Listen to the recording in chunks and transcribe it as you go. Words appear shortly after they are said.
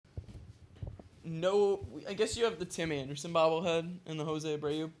no, I guess you have the Tim Anderson bobblehead and the Jose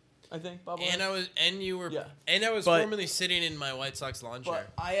Abreu, I think, bobblehead. And I was But- formerly sitting in my White Sox lawn chair.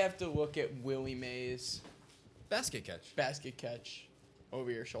 But I have to look at Willie Mays' Basket catch. basket catch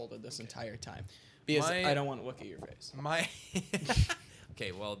over your shoulder this entire time because I don't want to look at your face. My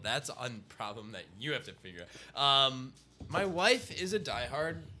okay, well that's a problem that you have to figure out. My wife is a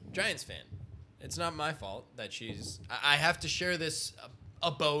diehard Giants fan. It's not my fault that I have to share this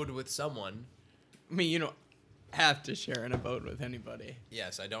abode with someone. I mean, you don't have to share an abode with anybody.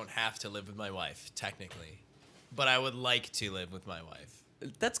 Yes, I don't have to live with my wife technically, but I would like to live with my wife.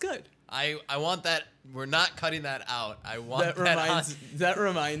 That's good. I want that. We're not cutting that out. I want that. That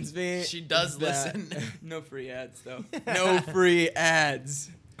reminds me. She does listen. No free ads though. No free ads.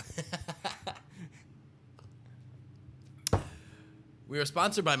 We are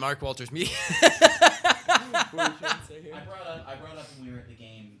sponsored by Mark Walters Media. What were you trying to say here? I brought up when we were at the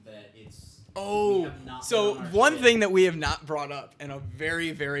game that it's. we Oh, have not so been on our one shit. thing that we have not brought up in a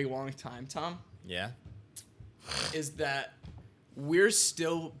very, very long time, Tom, Yeah. is that we're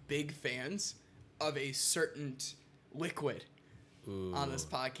still big fans of a certain liquid on this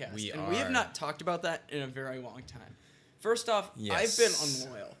podcast. we and we have are. not talked about that in a very long time. First off, Yes. I've been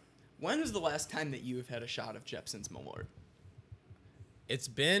unloyal. When was the last time that you have had a shot of Jepson's Malort? It's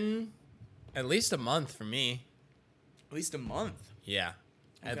been at least a month for me. At least a month. Yeah.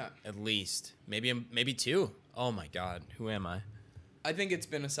 Okay. At least. Maybe 2. Oh my God. Who am I? I think it's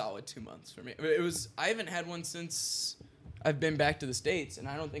been a solid 2 months for me. I haven't had one since I've been back to the States, and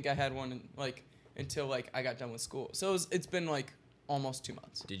I don't think I had one until I got done with school. So it's been almost 2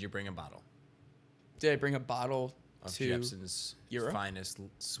 months. Did you bring a bottle Did I bring a bottle of to Jepson's Europe? finest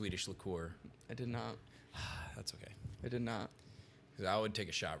Swedish liqueur? I did not. That's okay. I did not. Because I would take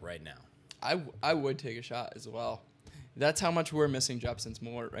a shot right now. I would take a shot as well. That's how much we're missing Jepson's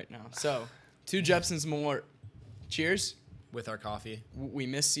Malort right now. So, to Jepson's Malort, cheers. With our coffee. We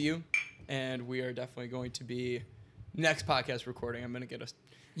miss you, and we are definitely going to be next podcast recording. I'm gonna get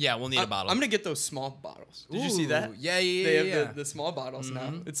Yeah, we'll need a bottle. I'm gonna get those small bottles. Did you see that? Ooh, Yeah, yeah, They yeah. have the small bottles now.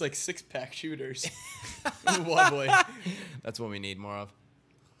 Mhm. It's like 6-pack shooters. Lovely. That's what we need more of.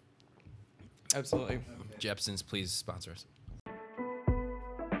 Absolutely. Jepson's, please sponsor us.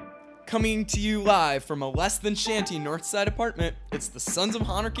 Coming to you live from a less than shanty Northside apartment, it's the Sons of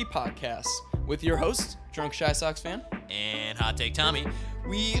Honarchy podcast with your host, Drunk Shy Sox fan. And Hot Take Tommy.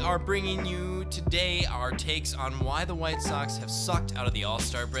 We are bringing you today our takes on why the White Sox have sucked out of the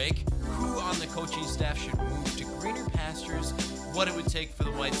All-Star break, who on the coaching staff should move to greener pastures, what it would take for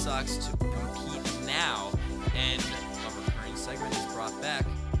the White Sox to compete now, and a recurring segment is brought back.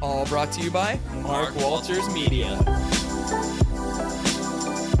 All brought to you by Mark Walters Media.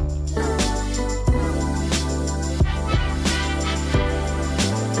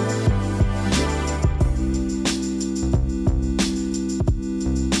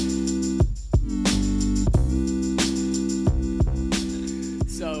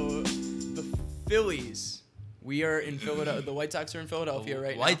 So, the Phillies, we are in Philadelphia. The White Sox are in Philadelphia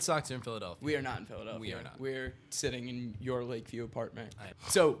right now. White Sox are in Philadelphia. We are not in Philadelphia. We are not. We're sitting in your Lakeview apartment. I-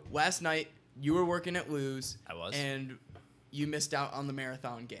 So last night you were working at Lou's. I was. And you missed out on the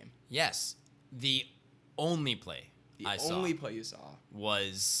marathon game. Yes, the only play The I only saw play you saw.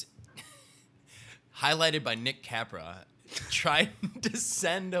 was highlighted by Nick Capra trying to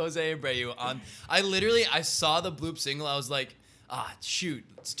send Jose Abreu on. I saw the bloop single. I was like, shoot,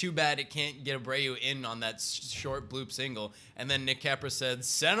 it's too bad it can't get Abreu in on that short bloop single. And then Nick Capra said,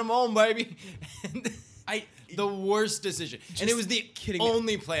 send him home, baby. And the worst decision. And it was the kidding me.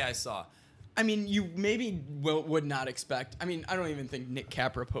 only play I saw. I mean, you maybe would not expect. I mean, I don't even think Nick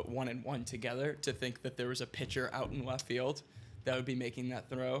Capra put 1 and 1 together to think that there was a pitcher out in left field that would be making that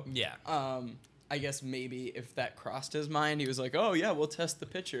throw. Yeah. I guess maybe if that crossed his mind, he was like, "Oh yeah, we'll test the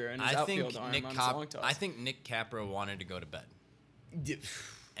pitcher and his outfield arm on his long toss." I think Nick Capra wanted to go to bed.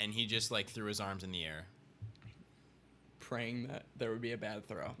 And he just threw his arms in the air. Praying that there would be a bad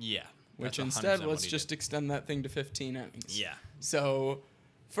throw. Yeah. Which that's 100% instead, what let's he just did. extend that thing to 15 innings. Yeah. So,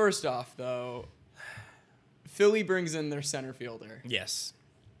 first off, though, Philly brings in their center fielder Yes.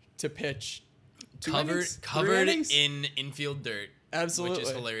 to pitch. 2 Covered innings? 3 covered innings? in infield dirt. Absolutely. Which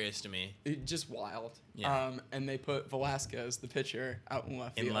is hilarious to me. Just wild. Yeah. And they put Velasquez, the pitcher, out in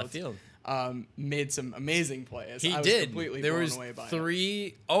left field. In left field. Made some amazing plays. He I was did. completely There blown was away by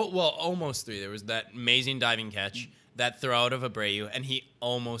it. almost 3. There was that amazing diving catch, that throw out of Abreu, and he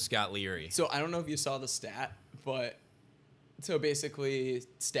almost got Leary. So I don't know if you saw the stat, but so basically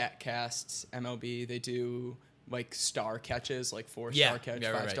StatCast, MLB, they do star catches, 4-star catch,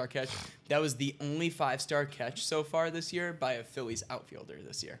 yeah, right, 5-star catch. That was the only 5-star catch so far this year by a Phillies outfielder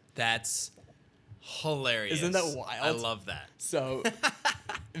this year. That's hilarious. Isn't that wild? I love that. So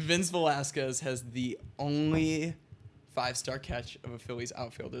Vince Velasquez has the only 5-star catch of a Phillies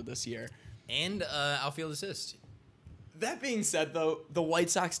outfielder this year. And outfield assist. That being said, though, the White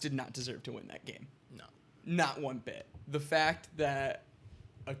Sox did not deserve to win that game. No. Not one bit. The fact that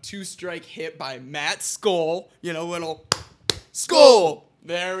a 2-strike hit by Matt Skoll, little Skoll.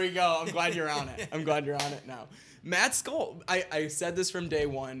 There we go. I'm glad you're on it. I'm glad you're on it now. Matt Skoll, I said this from day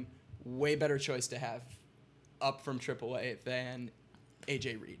one, way better choice to have up from AAA than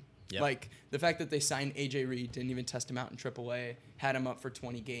A.J. Reed. Yep. Like, the fact that they signed A.J. Reed, didn't even test him out in AAA, had him up for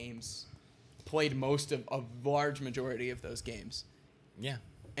 20 games, played most of a large majority of those games. Yeah.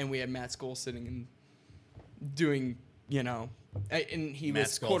 And we had Matt Skoll sitting and doing, and he Matt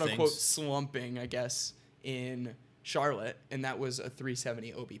was Skoll quote-unquote things. slumping, I guess, in Charlotte, and that was a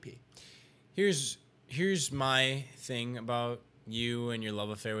 370 OBP. Here's my thing about you and your love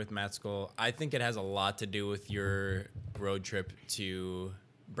affair with Matt Skoll. I think it has a lot to do with your road trip to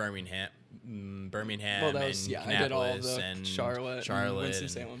Birmingham, Well, that was, and I did all Kannapolis the and Charlotte and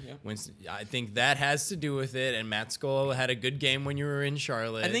Winston-Salem, yeah. I think that has to do with it. And Matt Skoll had a good game when you were in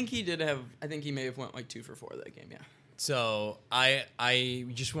Charlotte. I think he may have went like 2 for 4 that game, yeah. So I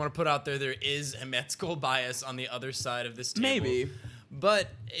just want to put out there is a Matt Skoll bias on the other side of this table. Maybe. But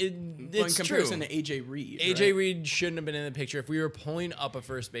But it's in comparison true. to A.J. Reed, A.J. right? Reed shouldn't have been in the picture. If we were pulling up a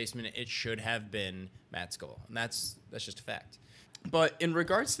first baseman, it should have been Matt Skoll. And that's just a fact. But in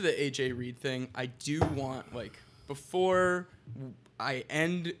regards to the A.J. Reed thing, I do want, before I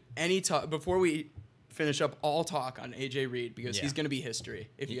end any talk, before we finish up all talk on A.J. Reed, because Yeah. he's going to be history,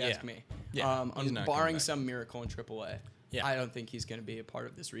 if you ask me. Yeah, he's not coming Barring back. some miracle in AAA, Yeah. I don't think he's going to be a part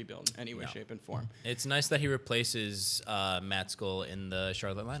of this rebuild in any way, No. shape, and form. It's nice that he replaces Matt Skoll in the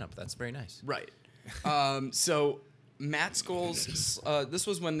Charlotte lineup. That's very nice. Right. So Matt Skoll's, this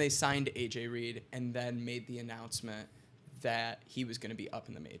was when they signed A.J. Reed and then made the announcement that he was going to be up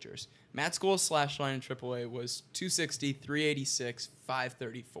in the majors. Matt Skoll's slash line in AAA was 260, 386,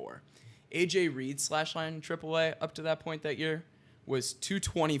 534. A.J. Reed's slash line in AAA up to that point that year was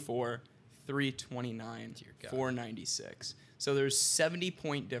 224, 329, Dear God. 496. So there's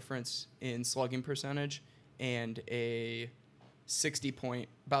 70-point difference in slugging percentage and about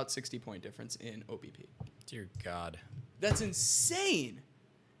 60-point difference in OBP. Dear God. That's insane.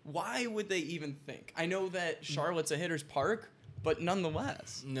 Why would they even think? I know that Charlotte's a hitter's park, but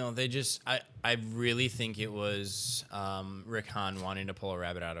nonetheless. No, they just I really think it was Rick Hahn wanting to pull a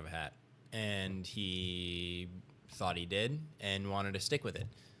rabbit out of a hat, and he thought he did and wanted to stick with it.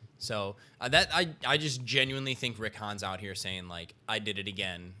 So I just genuinely think Rick Hahn's out here saying, like, I did it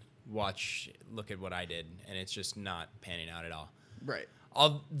again. Look at what I did, and it's just not panning out at all. Right.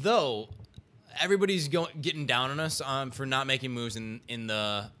 Although everybody's getting down on us for not making moves in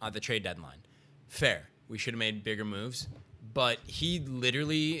the trade deadline. Fair. We should have made bigger moves, but he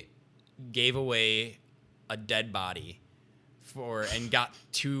literally gave away a dead body and got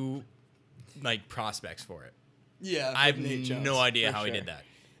 2 prospects for it. Yeah. I have Nate Jones, no idea for how he sure. did that.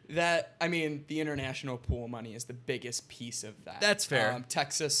 The international pool money is the biggest piece of that. That's fair.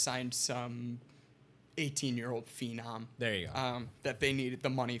 Texas signed some 18-year-old phenom. There you go. That they needed the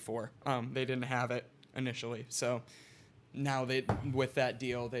money for. They didn't have it initially, so now with that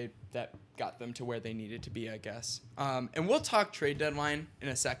deal, that got them to where they needed to be, I guess. And we'll talk trade deadline in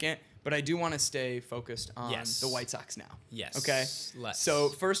a second, but I do want to stay focused on the White Sox now. Yes. Okay. Let's. So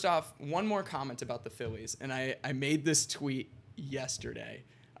first off, one more comment about the Phillies, and I made this tweet yesterday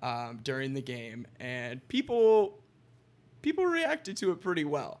during the game, and people reacted to it pretty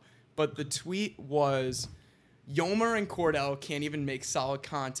well. But the tweet was, Yolmer and Cordell can't even make solid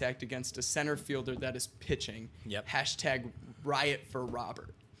contact against a center fielder that is pitching. Yep. Hashtag riot for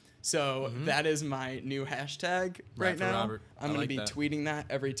Robert. So that is my new hashtag right Riot for now. Robert. I'm I going to like be that. tweeting that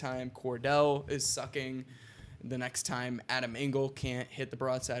every time Cordell is sucking. The next time Adam Engel can't hit the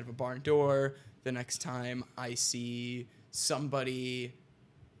broadside of a barn door. The next time I see somebody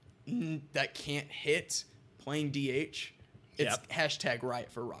that can't hit playing DH. It's Yep. hashtag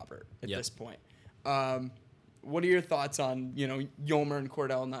riot for Robert at Yep. this point. What are your thoughts on, Yolmer and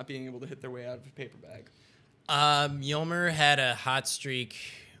Cordell not being able to hit their way out of a paper bag? Yolmer had a hot streak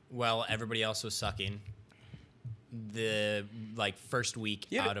while everybody else was sucking. The first week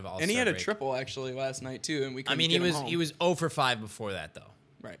out of All-Star and he had a break. triple actually last night too, and we I couldn't mean, get he him was home. he was 0 for 5 before that though.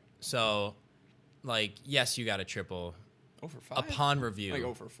 right. So, yes, you got a triple 0 for 5? upon review. Like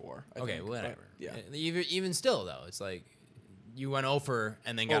 0 for 4. I Okay, think, whatever. but, yeah. Even still though, it's like you went 0 for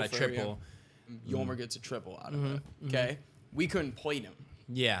and then got a 0 for, triple. Yolmer gets a triple out of it. Okay, we couldn't plate him.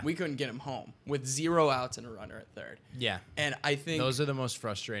 Yeah. We couldn't get him home with 0 outs and a runner at third. Yeah. And I think Those are the most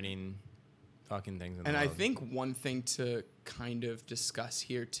frustrating fucking things in And the I world. think one thing to kind of discuss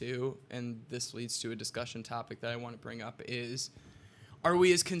here too, and this leads to a discussion topic that I want to bring up is, are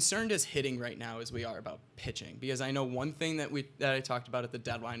we as concerned as hitting right now as we are about pitching? Because I know one thing that I talked about at the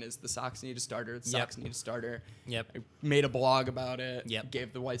deadline is the Sox need a starter. The Sox need a starter. Yep. I made a blog about it. Yep.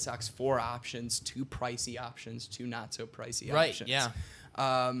 Gave the White Sox 4 options, 2 pricey options, 2 not so pricey Right, options. yeah.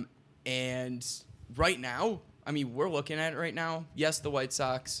 And right now, I mean, we're looking at it right now. Yes, the White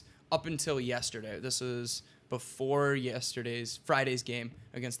Sox, up until yesterday, this was before Friday's game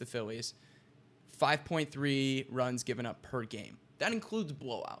against the Phillies, 5.3 runs given up per game. That includes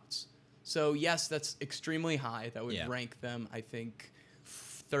blowouts. So, yes, that's extremely high. That would rank them, I think,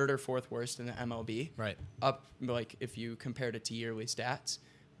 3rd or 4th worst in the MLB. Right. Up, like, if you compared it to yearly stats.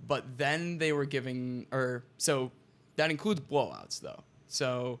 But then they were so that includes blowouts, though.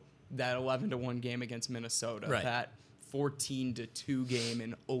 So, that 11-1 game against Minnesota, Right. that 14-2 game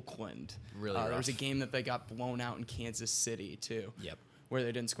in Oakland. Really There was a rough. game that they got blown out in Kansas City, too. Yep. Where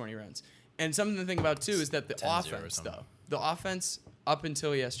they didn't score any runs. And something to think about, too, is that the 10-0 or offense, something. though. The offense, up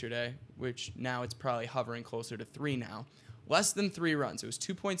until yesterday, which now it's probably hovering closer to 3 now, less than 3 runs. It was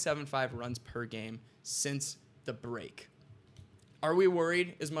 2.75 runs per game since the break. Are we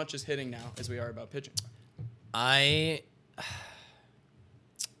worried as much as hitting now as we are about pitching?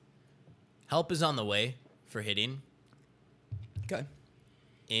 Help is on the way for hitting Okay.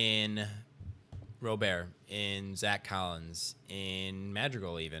 in Robert, in Zach Collins, in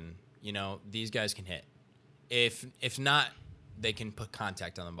Madrigal even. You know, these guys can hit. If not, they can put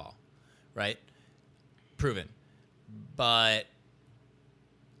contact on the ball, right? Proven.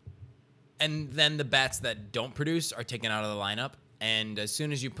 And then the bats that don't produce are taken out of the lineup. And as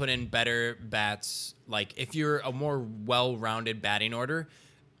soon as you put in better bats, like if you're a more well-rounded batting order,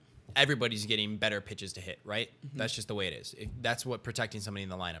 everybody's getting better pitches to hit, right? That's just the way it is. That's what protecting somebody in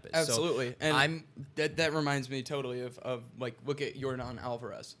the lineup is. Absolutely. So And that reminds me totally of like, look at Yordan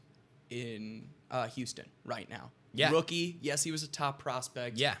Alvarez in Houston right now. Yeah. Rookie. Yes, he was a top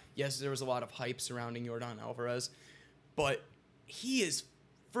prospect. Yeah. Yes, there was a lot of hype surrounding Yordan Alvarez. But he is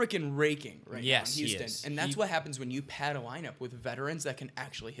freaking raking right now in Yes, he Houston. is. And that's what happens when you pad a lineup with veterans that can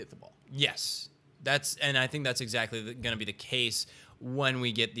actually hit the ball. Yes, and I think that's exactly going to be the case when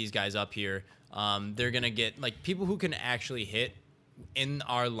we get these guys up here. They're going to get like people who can actually hit in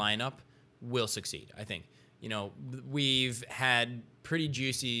our lineup will succeed. I think, you know, we've had pretty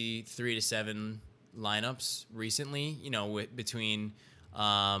juicy 3 to 7 lineups recently, you know, between,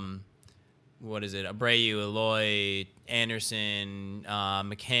 what is it? Abreu, Eloy, Anderson,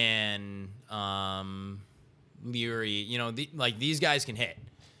 McCann, Leary, you know, these guys can hit.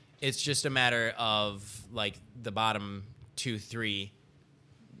 It's just a matter of like the bottom 2, 3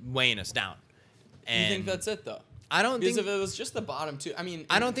 weighing us down. And You think that's it, though? I don't Because think if it was just the bottom 2, I mean...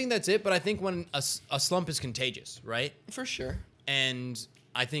 I don't think that's it, but I think when a slump is contagious, right? For sure. And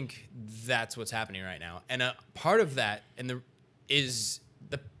I think that's what's happening right now. And a part of that is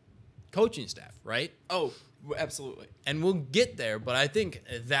the coaching staff, right? Oh, absolutely. And we'll get there, but I think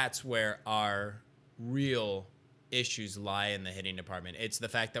that's where our real issues lie in the hitting department. It's the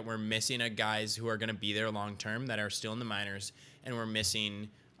fact that we're missing guys who are going to be there long term that are still in the minors, and we're missing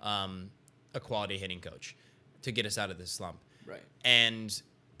a quality hitting coach to get us out of this slump. Right. And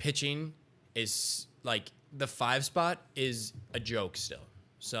pitching is like the 5 spot is a joke still.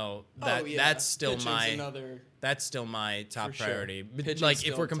 So that's still that's still my top For sure. priority. Pitching's Like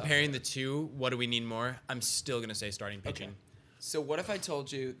still if we're a top comparing the two, what do we need more? I'm still gonna say starting pitching. Okay. So what if I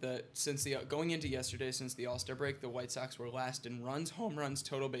told you that since going into yesterday, since the All-Star break, the White Sox were last in runs, home runs,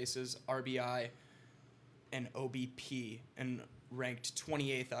 total bases, RBI, and OBP, and ranked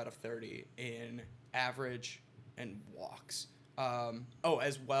 28th out of 30 in average and walks.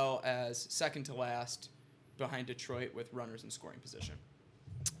 As well as second to last behind Detroit with runners in scoring position.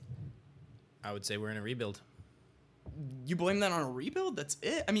 I would say we're in a rebuild. You blame that on a rebuild? That's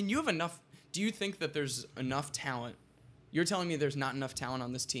it? I mean, you have enough. Do you think that there's enough talent? You're telling me there's not enough talent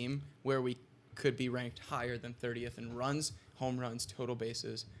on this team where we could be ranked higher than 30th in runs, home runs, total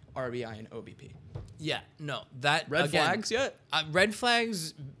bases, RBI, and OBP. Yeah, no, that Red again, flags yet? Red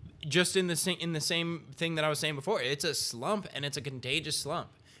flags, just in the same thing that I was saying before. It's a slump, and it's a contagious slump.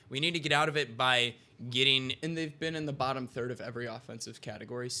 We need to get out of it by getting. And they've been in the bottom third of every offensive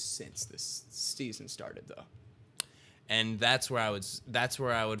category since this season started, though. And that's where I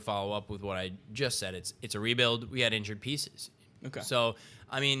would follow up with what I just said. It's a rebuild. We had injured pieces. Okay. So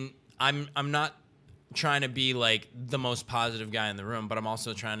I mean, I'm not trying to be like the most positive guy in the room, but I'm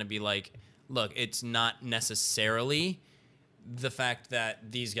also trying to be like, look, it's not necessarily the fact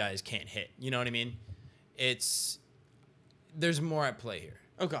that these guys can't hit. You know what I mean? There's more at play here.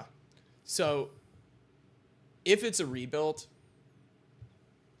 Okay. So, if it's a rebuild,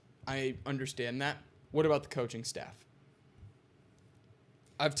 I understand that. What about the coaching staff?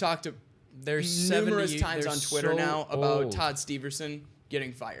 I've talked to There's numerous 70 times they're on Twitter so now about old. Todd Steverson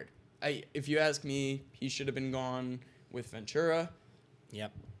getting fired. If you ask me, he should have been gone with Ventura.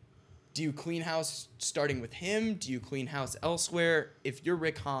 Yep. Do you clean house starting with him? Do you clean house elsewhere? If you're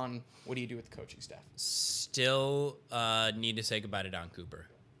Rick Hahn, what do you do with the coaching staff? Still need to say goodbye to Don Cooper.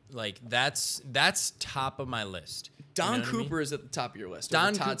 Like that's top of my list. Don You know what I mean? Cooper is at the top of your list.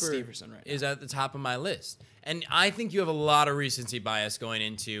 Don Don Todd Cooper Steverson right now. is at the top of my list. And I think you have a lot of recency bias going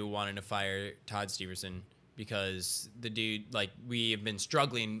into wanting to fire Todd Steverson because the dude, like, we have been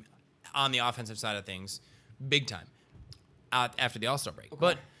struggling on the offensive side of things big time after the All-Star break. Okay.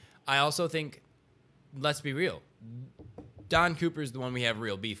 But I also think, let's be real, Don Cooper is the one we have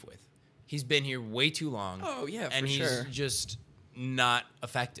real beef with. He's been here way too long. Oh, yeah, for and he's sure. just not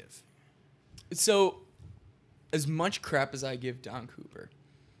effective. So, as much crap as I give Don Cooper,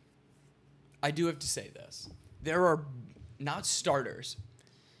 I do have to say this. There are not starters.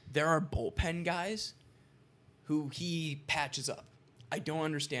 There are bullpen guys who he patches up. I don't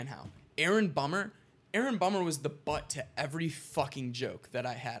understand how. Aaron Bummer was the butt to every fucking joke that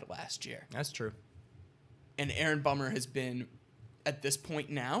I had last year. That's true. And Aaron Bummer has been, at this point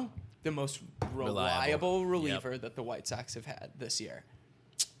now, the most Reliable. reliable reliever that the White Sox have had this year.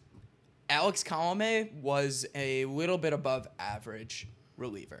 Alex Colomé was a little bit above average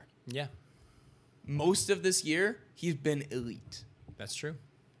reliever. Yeah, Most of this year, he's been elite. that's true.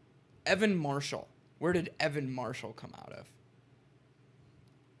 Evan Marshall. Where did Evan Marshall come out of?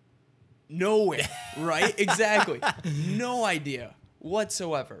 Nowhere, right? Exactly. No idea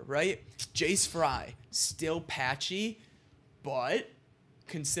whatsoever, right? Jace Fry, still patchy, but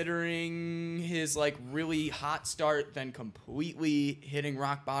considering his like really hot start, then completely hitting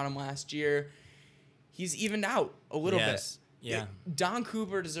rock bottom last year, he's evened out a little Yes. bit. Yeah. Don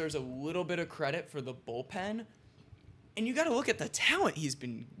Cooper deserves a little bit of credit for the bullpen, and you got to look at the talent he's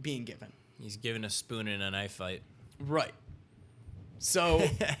been being given. He's given a spoon in a knife fight. Right. So,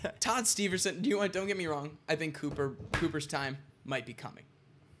 Todd Steverson, don't get me wrong. I think Cooper's time might be coming.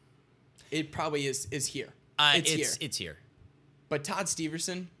 It probably is here. It's here. It's here. But Todd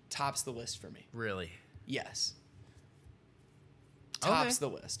Steverson tops the list for me. Really? Yes. Okay. Tops the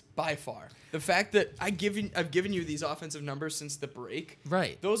list by far. The fact that I've given you these offensive numbers since the break.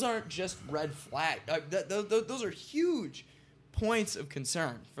 Right. Those aren't just red flag. Those are huge points of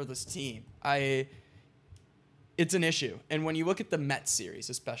concern for this team. It's an issue. And when you look at the Mets series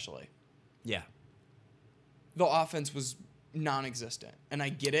especially, Yeah. the offense was non-existent. And I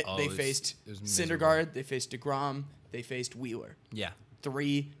get it. Oh, They it was- faced it was miserable. Syndergaard, they faced DeGrom, they faced Wheeler. Yeah.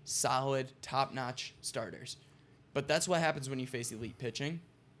 3 solid, top-notch starters. But that's what happens when you face elite pitching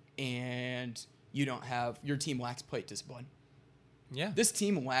and you don't have your team lacks plate discipline. Yeah. This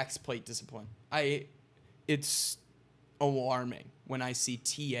team lacks plate discipline. It's alarming when I see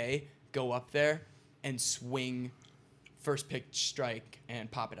TA go up there and swing first pitch strike and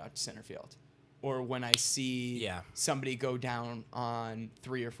pop it out to center field. Or when I see Yeah. somebody go down on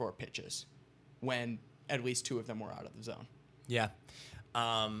 3 or 4 pitches when at least 2 of them were out of the zone. Yeah.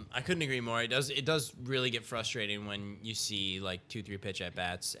 I couldn't agree more. It does really get frustrating when you see like 2-3 pitch at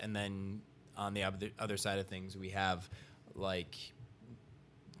bats, and then on the other side of things we have like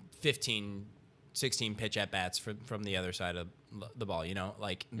 15, 16 pitch at bats from the other side of the ball. You know,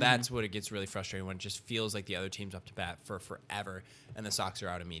 like that's what it gets really frustrating when it just feels like the other team's up to bat for forever and the Sox are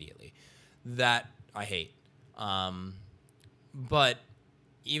out immediately. That I hate. But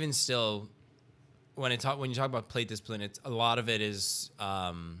even still, when you talk about plate discipline, it's a lot of it is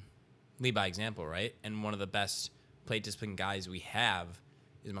lead by example, right? And one of the best plate discipline guys we have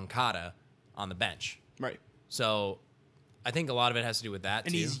is Moncada on the bench. Right. So I think a lot of it has to do with that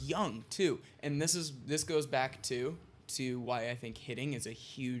And too. he's young too. And this goes back to why I think hitting is a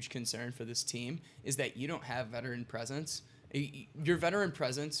huge concern for this team is that you don't have veteran presence. Your veteran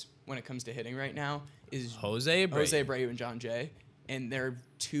presence when it comes to hitting right now is Jose Abreu and John Jay, and they're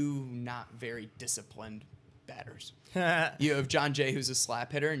 2 not very disciplined batters. You have John Jay, who's a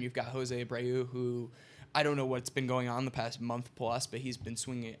slap hitter, and you've got Jose Abreu, who I don't know what's been going on the past month plus, but he's been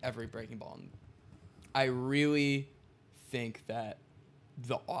swinging at every breaking ball. And I really think that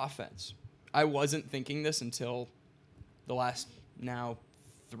the offense, I wasn't thinking this until the last now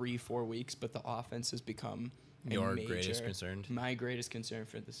 3-4 weeks, but the offense has become Your greatest concern. my greatest concern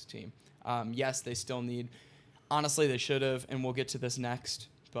for this team. Yes, they still need. Honestly, they should have, and we'll get to this next.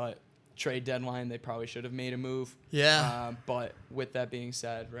 But trade deadline, they probably should have made a move. Yeah. But with that being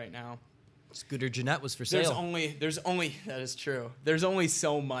said, right now, Scooter Jeanette was for there's sale. only that is true. There's only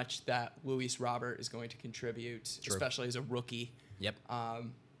so much that Luis Robert is going to contribute, True. especially as a rookie. Yep.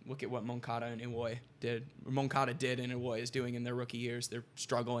 Look at what Moncada and Eloy did. Moncada did and Eloy is doing in their rookie years. They're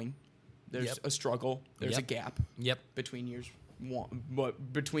struggling. There's Yep. a struggle. There's a gap Yep. between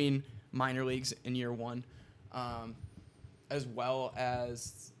between minor leagues and year one, as well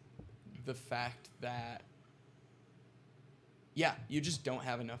as the fact that you just don't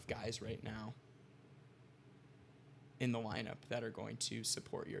have enough guys right now in the lineup that are going to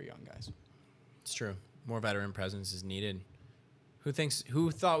support your young guys. It's true. More veteran presence is needed.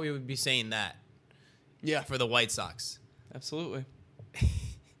 Who thought we would be saying that Yeah, for the White Sox? absolutely.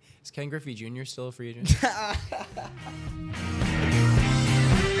 Is Ken Griffey Jr. still a free agent?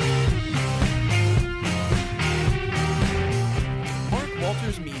 Mark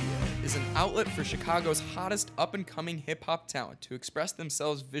Walters Media is an outlet for Chicago's hottest up-and-coming hip-hop talent to express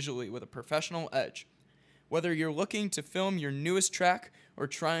themselves visually with a professional edge. Whether you're looking to film your newest track or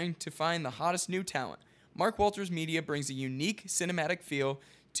trying to find the hottest new talent, Mark Walters Media brings a unique cinematic feel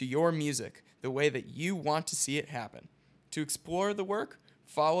to your music, the way that you want to see it happen. To explore the work,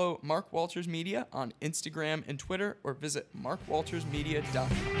 follow Mark Walters Media on Instagram and Twitter or visit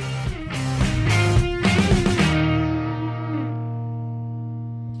markwaltersmedia.com.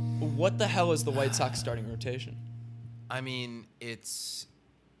 What the hell is the White Sox starting rotation? I mean, it's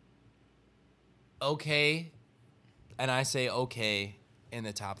okay, and I say okay in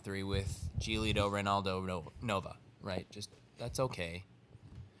the top three with Giolito, Reynaldo, Nova, right? Just that's okay.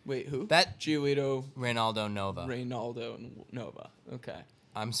 Wait, who? That- Giolito, Reynaldo, Nova. Reynaldo, and Nova. Okay.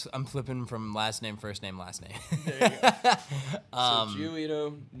 I'm flipping from last name, first name, last name. There you go. So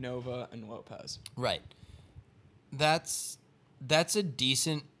Giolito, Nova, and Lopez. Right. That's a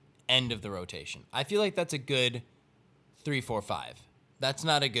decent end of the rotation. I feel like that's a good 3, 4, 5. That's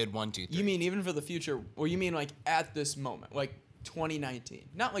not a good 1, 2, 3. You mean even for the future, or you mean like at this moment, like 2019,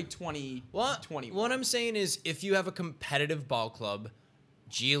 not like 2021? What I'm saying is, if you have a competitive ball club,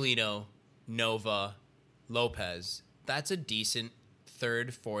 Giolito, Nova, Lopez, that's a decent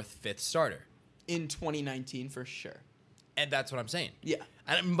 3rd, 4th, 5th starter. In 2019 for sure. And that's what I'm saying. Yeah.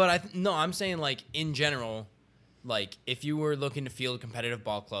 I'm saying like in general, like if you were looking to field a competitive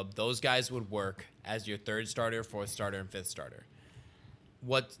ball club, those guys would work as your 3rd starter, 4th starter, and 5th starter.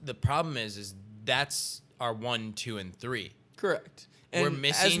 What the problem is that's our 1, 2, and 3. Correct. And We're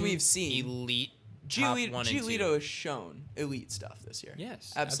missing as we've seen, elite top 1 and 2. Giolito has shown elite stuff this year.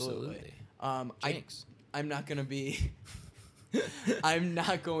 Yes, absolutely. Jinx. I'm not gonna be. I'm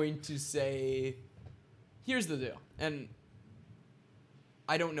not going to say. Here's the deal, and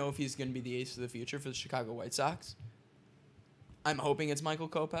I don't know if he's going to be the ace of the future for the Chicago White Sox. I'm hoping it's Michael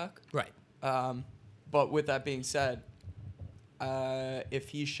Kopech. Right. But with that being said,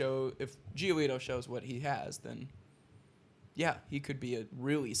 if Giolito shows what he has, then yeah, he could be a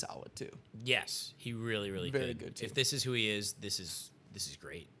really solid too. Yes, he really, really Very could. good, too. If this is who he is, this is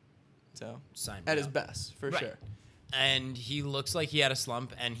great. So Sign me at his up. best for Right. sure. And he looks like he had a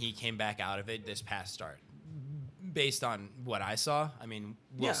slump, and he came back out of it this past start. Based on what I saw, I mean,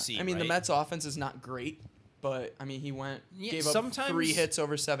 we'll see. I mean, the right? Mets offense is not great, but I mean, he gave up sometimes- 3 hits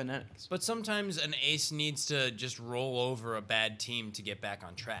over 7 innings. But sometimes an ace needs to just roll over a bad team to get back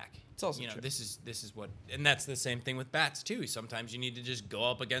on track. It's also true. true. This is what, and that's the same thing with bats too. Sometimes you need to just go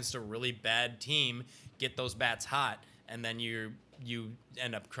up against a really bad team, get those bats hot, and then you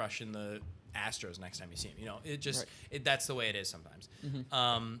end up crushing the Astros next time you see them. You know, that's the way it is sometimes.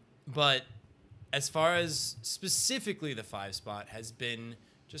 Mm-hmm. But as far as specifically the 5 spot has been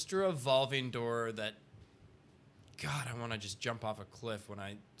just a revolving door that, God, I want to just jump off a cliff when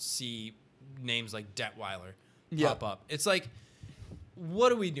I see names like Detweiler pop up. It's like,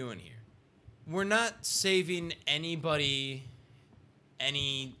 what are we doing here? We're not saving anybody,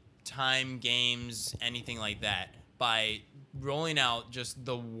 any time, games, anything like that by rolling out just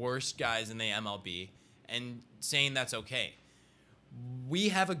the worst guys in the MLB and saying that's okay. We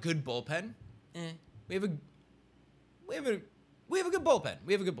have a good bullpen. We have a good bullpen. We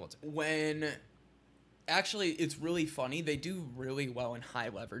have a good bullpen. When actually, it's really funny. They do really well in high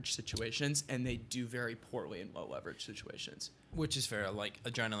leverage situations, and they do very poorly in low leverage situations. Which is fair. Like,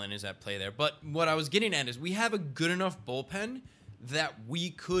 adrenaline is at play there. But what I was getting at is we have a good enough bullpen that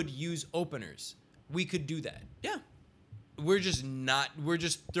we could use openers. We could do that. Yeah. We're just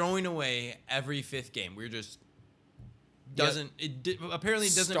throwing away every 5th game. We're just apparently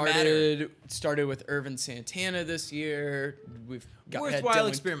doesn't matter. Started with Irvin Santana this year. We've got had Worthwhile Dylan-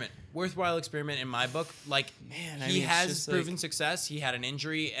 experiment. Worthwhile experiment in my book. Like, Man, I he mean, it's has just proven like- success. He had an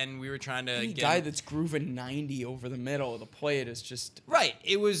injury, and we were trying to Any get guy him- that's grooving 90 over the middle of the plate is just Right.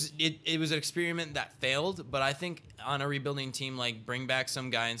 It was an experiment that failed, but I think on a rebuilding team, like, bring back some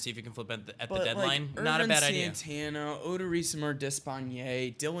guy and see if you can flip at the but, deadline. Like, Not a Irvin bad idea. Santana, Odorismer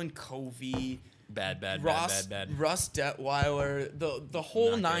Despaigne, Dylan Covey, Bad. Russ Detweiler, the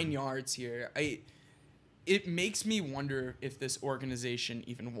whole Not 9 good. yards here. It makes me wonder if this organization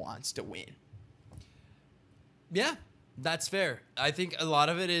even wants to win. Yeah, that's fair. I think a lot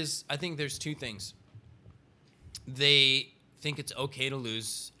of it is, I think there's two things. They think it's okay to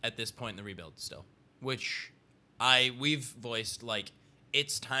lose at this point in the rebuild still, which we've voiced, like,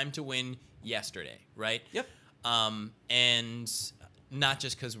 it's time to win yesterday, right? Yep. And not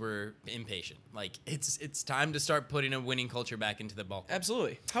just because we're impatient. Like, it's time to start putting a winning culture back into the ball club.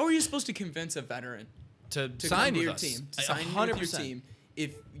 Absolutely. How are you supposed to convince a veteran To to sign come to with your us. team, to 100%. sign with your team,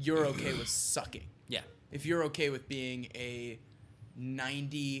 if you're okay with sucking? Yeah. If you're okay with being a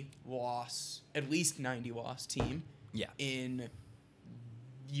 90 loss, at least 90 loss team Yeah. in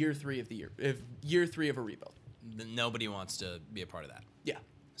year 3 of the year 3 of a rebuild. Nobody wants to be a part of that. Yeah.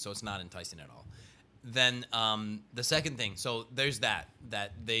 So it's not enticing at all. Then the second thing, so there's that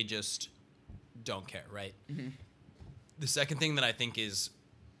they just don't care, right? Mm-hmm. The second thing that I think is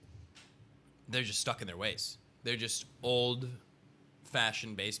they're just stuck in their ways. They're just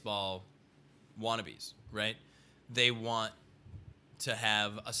old-fashioned baseball wannabes, right? They want to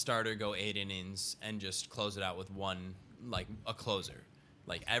have a starter go 8 innings and just close it out with one, like a closer.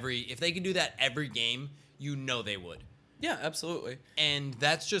 Like if they could do that every game, you know they would. Yeah, absolutely. And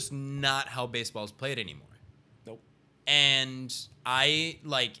that's just not how baseball's played anymore. Nope. And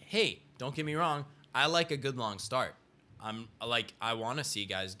hey, don't get me wrong, I like a good long start. I want to see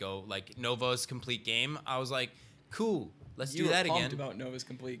guys go, like, Nova's complete game. I was like, cool, let's You do were that pumped again. about Nova's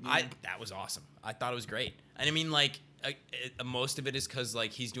complete game. That was awesome. I thought it was great. And I mean, like, most of it is because,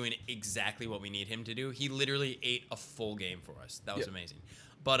 like, he's doing exactly what we need him to do. He literally ate a full game for us. That was Yep. amazing.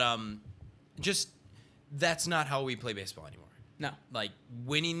 But just that's not how we play baseball anymore. No. Like,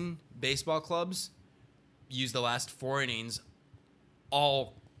 winning baseball clubs use the last 4 innings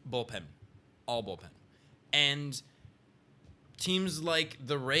all bullpen. And teams like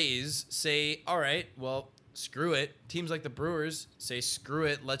the Rays say, all right, well, screw it. Teams like the Brewers say, screw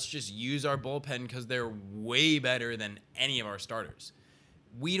it. Let's just use our bullpen because they're way better than any of our starters.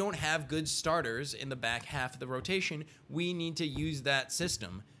 We don't have good starters in the back half of the rotation. We need to use that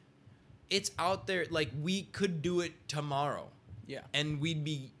system. It's out there. Like, we could do it tomorrow. Yeah. And we'd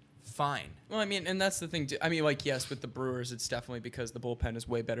be fine. Well, I mean, and that's the thing, too. I mean, like, yes, with the Brewers, it's definitely because the bullpen is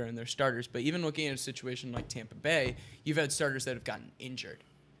way better in their starters. But even looking at a situation like Tampa Bay, you've had starters that have gotten injured.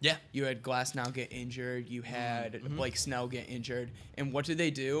 Yeah. You had Glasnow get injured. You had Mm-hmm. Blake Snell get injured. And what do?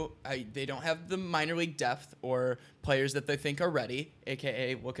 They don't have the minor league depth or players that they think are ready,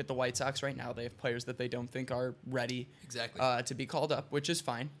 a.k.a. look at the White Sox right now. They have players that they don't think are ready Exactly. to be called up, which is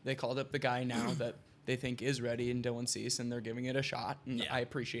fine. They called up the guy now that they think is ready in Dylan Cease, and they're giving it a shot. And Yeah. I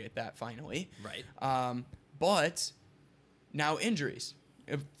appreciate that, finally. Right. But now injuries.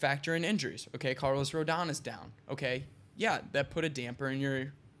 Factor in injuries. Okay, Carlos Rodon is down. Okay, yeah, that put a damper in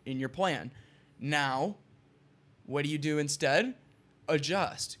your plan. Now, what do you do instead?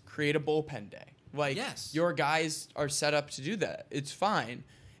 Adjust. Create a bullpen day. Like, Yes. your guys are set up to do that. It's fine,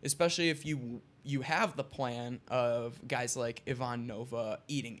 especially if you have the plan of guys like Ivan Nova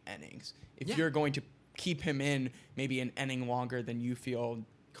eating innings. If Yeah. you're going to keep him in maybe an inning longer than you feel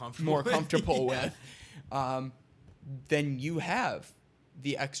Comfortable more with? comfortable Yeah. with, then you have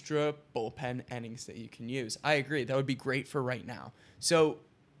the extra bullpen innings that you can use. I agree. That would be great for right now. So,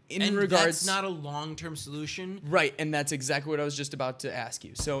 in And regards, that's not a long-term solution. right, and that's exactly what I was just about to ask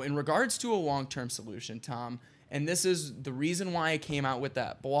you. So, in regards to a long-term solution, Tom, and this is the reason why I came out with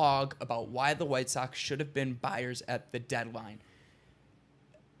that blog about why the White Sox should have been buyers at the deadline.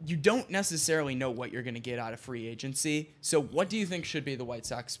 You don't necessarily know what you're going to get out of free agency. So, what do you think should be the White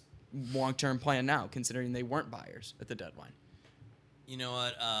Sox long-term plan now, considering they weren't buyers at the deadline? You know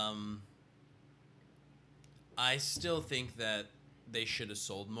what? I still think that they should have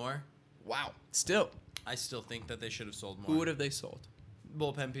sold more. Wow. Still, I still think that they should have sold more. who would have they sold?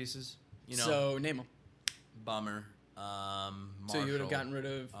 Bullpen pieces. You know, So, name them. Bummer. So, you would have Marshall. gotten rid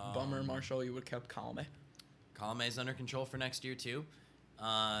of Bummer, Marshall. You would have kept Colome. Colomé under control for next year too.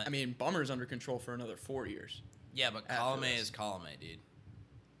 I mean, Bummer's under control for another 4 years. Yeah, but after Colomé this. is Colomé, dude.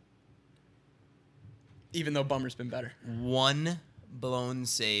 Even though Bummer's been better. One blown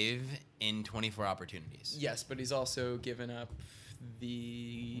save in 24 opportunities. Yes, but he's also given up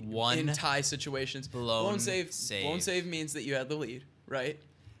the One in tie situations. blown Blown save. save. Blown save means that you had the lead, right?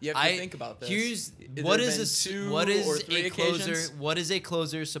 You have to think about this. Here's There what have is been a two what is or three a closer occasions? what is a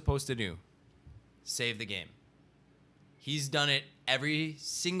closer supposed to do? Save the game. He's done it every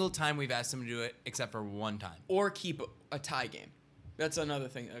single time we've asked him to do it, except for one time. Or keep a tie game. That's another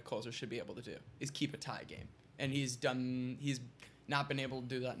thing that a closer should be able to do, is keep a tie game. And he's not been able to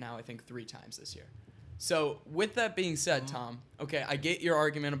do that now, I think, 3 times this year. So with that being said, Tom, okay, I get your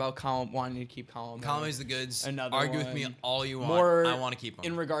argument about wanting to keep Colin. Conway's the goods. Another Argue with one. me all you want. More I want to keep him.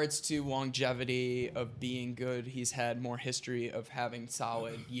 in regards to longevity of being good. He's had more history of having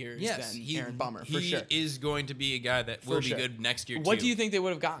solid years yes, than Aaron Bummer, for he sure. is going to be a guy that will For be sure. good next year, What too. do you think they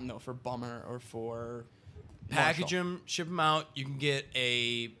would have gotten, though, for Bummer or for Package Marshall? him, ship him out. You can get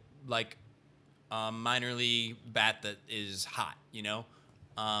a minor league bat that is hot. You know,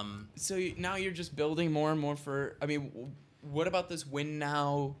 So now you're just building more and more for. I mean, what about this win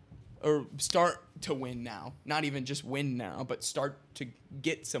now, or start to win now? Not even just win now, but start to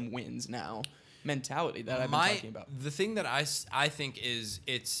get some wins now mentality that I've been talking about. The thing that I think is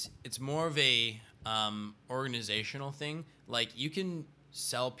it's more of a organizational thing. Like, you can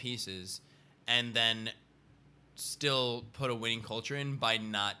sell pieces and then still put a winning culture in by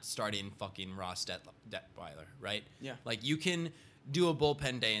not starting fucking Ross Detweiler, right? Yeah. Like, you can do a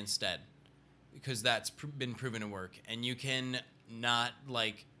bullpen day instead because that's been proven to work, and you can not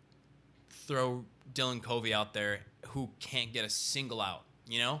throw Dylan Covey out there who can't get a single out,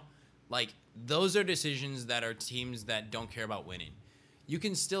 you know? Like, those are decisions that are teams that don't care about winning. You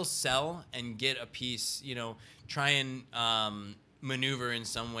can still sell and get a piece, you know, try and maneuver in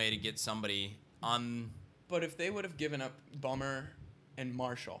some way to get somebody on. But if they would have given up Bummer and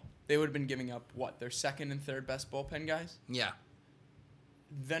Marshall, they would have been giving up what, their second and third best bullpen guys? Yeah.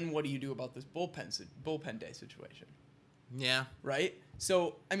 Then what do you do about this bullpen day situation? Yeah. Right?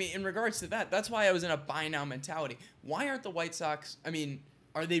 So, I mean, in regards to that, that's why I was in a buy now mentality. Why aren't the White Sox, I mean,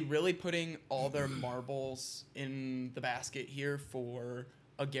 are they really putting all their marbles in the basket here for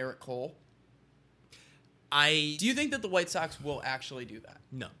a Garrett Cole? Do you think that the White Sox will actually do that?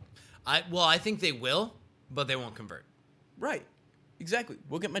 No. I think they will, but they won't convert. Right. Exactly.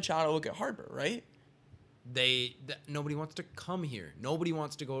 We'll get Machado, we'll get Harper, right? Nobody wants to come here. Nobody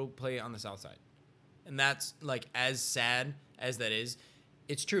wants to go play on the South Side. And that's, as sad as that is,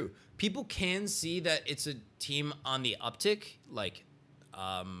 it's true. People can see that it's a team on the uptick,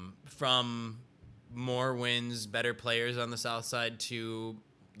 from more wins, better players on the South Side to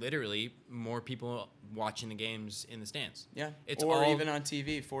literally more people watching the games in the stands. Yeah. It's or all, even on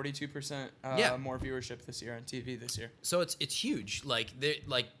TV, 42% Yeah. more viewership this year on TV this year. So it's huge.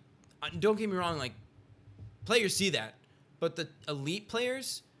 Don't get me wrong, players see that, but the elite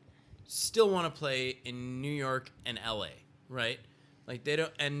players still want to play in New York and LA, right? They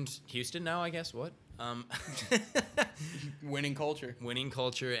don't, and Houston now, I guess. What? Winning culture. Winning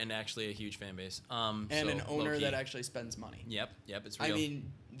culture and actually a huge fan base. And an owner low-key. that actually spends money. Yep, it's real. I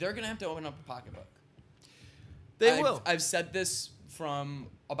mean, they're going to have to open up a pocketbook. they will. I've said this from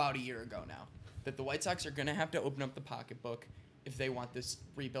about a year ago now, that the White Sox are going to have to open up the pocketbook if they want this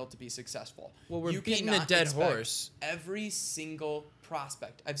rebuild to be successful. Well, we're You beating a cannot dead expect horse. Every single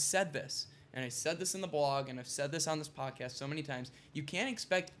prospect. I've said this, and I said this in the blog, and I've said this on this podcast so many times. You can't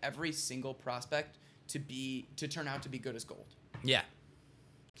expect every single prospect to turn out to be good as gold. Yeah.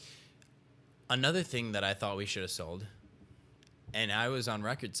 Another thing that I thought we should have sold, and I was on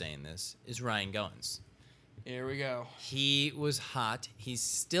record saying this, is Ryan Goins. Here we go. He was hot. He's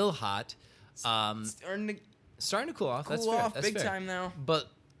still hot. Starting to cool off. That's Cool fair. off That's big fair. time now. But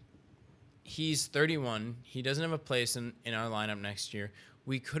he's 31. He doesn't have a place in our lineup next year.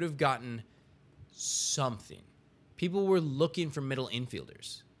 We could have gotten something. People were looking for middle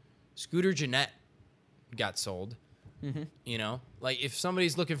infielders. Scooter Gennett got sold. Mm-hmm. You know? If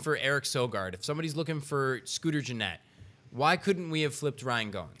somebody's looking for Eric Sogard, if somebody's looking for Scooter Gennett, why couldn't we have flipped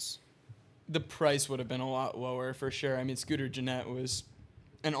Ryan Goins? The price would have been a lot lower for sure. I mean, Scooter Gennett was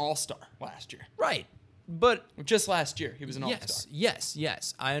an all-star last year. Right. But Just last year, he was an all-star.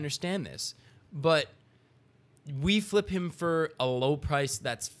 Yes. I understand this. But we flip him for a low price,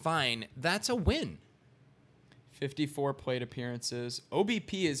 that's fine. That's a win. 54 plate appearances.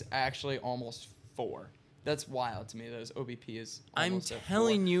 OBP is actually almost 4. That's wild to me. That his OBP is I'm almost at 4.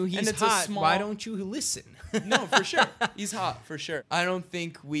 telling you, And he's it's a hot. small- Why don't you listen? No, for sure. He's hot, for sure. I don't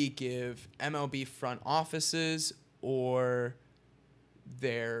think we give MLB front offices or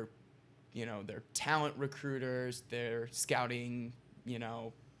their talent recruiters, their scouting,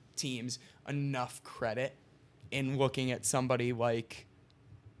 teams enough credit in looking at somebody like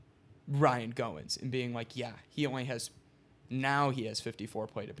Ryan Goins and being like, yeah, he has 54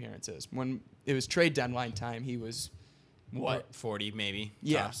 plate appearances. When it was trade deadline time, he was what? 40 maybe.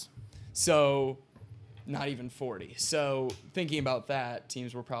 Yeah. Tops. So not even 40. So thinking about that,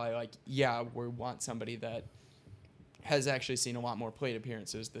 teams were probably like, yeah, we want somebody that has actually seen a lot more plate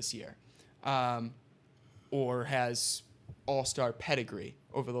appearances this year, or has all-star pedigree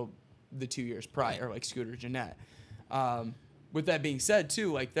over the 2 years prior, like Scooter Gennett. With that being said,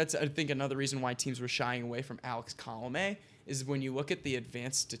 too, like that's I think another reason why teams were shying away from Alex Colomé is when you look at the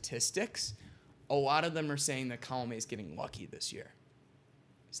advanced statistics, a lot of them are saying that Colomé is getting lucky this year.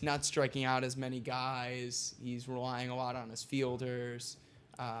 He's not striking out as many guys. He's relying a lot on his fielders.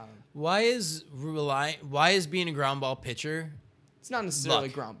 Why is being a ground ball pitcher? It's not necessarily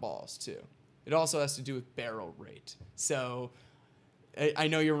Luck. ground balls, too. It also has to do with barrel rate. So I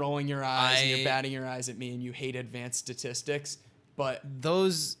know you're rolling your eyes and you're batting your eyes at me and you hate advanced statistics, but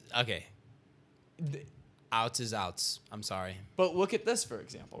Okay. Outs is outs. I'm sorry. But look at this, for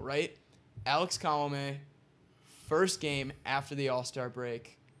example, right? Alex Colomé, first game after the All-Star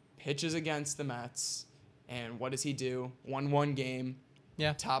break, pitches against the Mets, and what does he do? 1-1 game,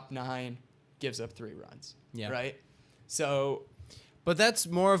 Yeah. top 9, gives up 3 runs. Yeah. Right? So, But that's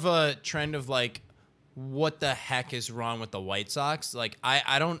more of a trend of like, what the heck is wrong with the White Sox? Like,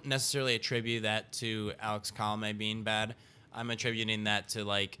 I don't necessarily attribute that to Alex Colomé being bad. I'm attributing that to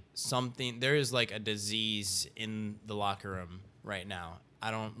like something. There is like a disease in the locker room right now. I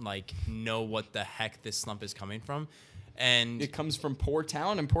don't like know what the heck this slump is coming from, and it comes from poor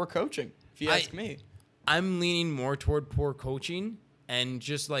talent and poor coaching, if you ask me. I'm leaning more toward poor coaching and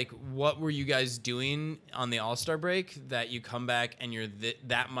just like, what were you guys doing on the All-Star break that you come back and you're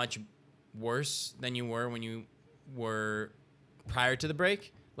that much worse than you were when you were prior to the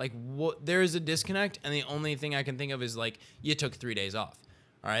break? Like, what? There is a disconnect, and the only thing I can think of is like, you took 3 days off.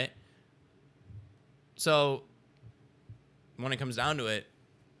 All right. So when it comes down to it,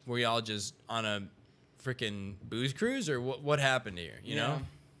 were y'all just on a freaking booze cruise, or what happened here? You know?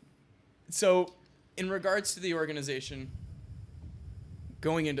 So, in regards to the organization,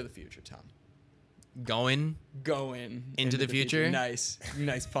 going into the future, Tom. Going into the future? Nice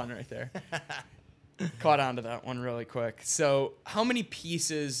pun right there. Caught on to that one really quick. So, how many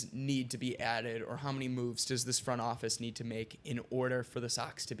pieces need to be added, or how many moves does this front office need to make in order for the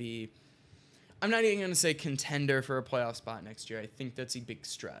Sox to be, I'm not even going to say contender for a playoff spot next year. I think that's a big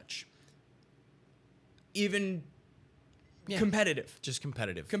stretch. Even competitive. Just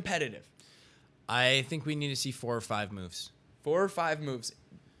competitive. Competitive. I think we need to see 4 or 5 moves. 4 or 5 moves,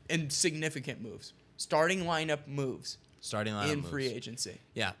 and significant moves. Starting lineup moves. Starting lineup in moves. free agency.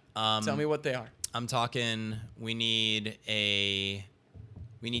 Yeah. Tell me what they are. I'm talking. We need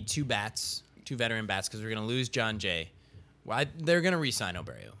 2 bats, 2 veteran bats, because we're gonna lose John Jay. Well, they're gonna re-sign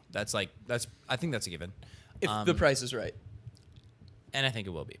Oberio. I think that's a given. If the price is right. And I think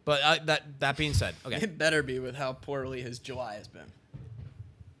it will be. But that being said, okay. It better be with how poorly his July has been.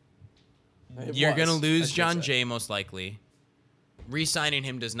 You're gonna lose John Jay most likely. Re-signing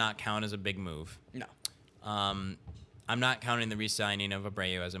him does not count as a big move. No. I'm not counting the re-signing of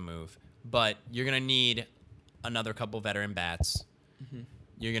Abreu as a move, but you're going to need another couple veteran bats. Mm-hmm.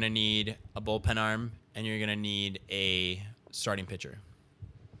 You're going to need a bullpen arm, and you're going to need a starting pitcher.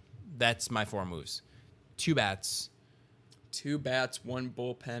 That's my 4 moves. 2 bats. 2 bats, 1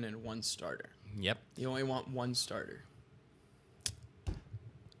 bullpen, and 1 starter. Yep. You only want 1 starter.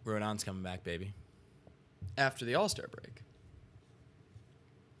 Rodon's coming back, baby. After the All-Star break.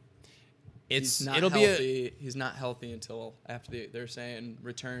 He's not healthy until after they're saying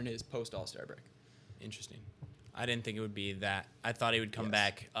return is post All-Star break. Interesting. I didn't think it would be that. I thought he would come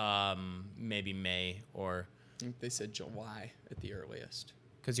back maybe May or. I think they said July at the earliest.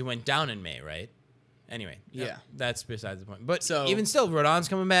 Because he went down in May, right? Anyway. Yeah. That's besides the point. But even still, Rodon's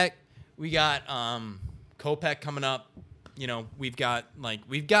coming back. We got Kopech coming up. You know, we've got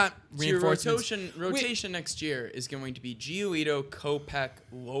reinforcements. So your rotation next year is going to be Giolito, Kopech,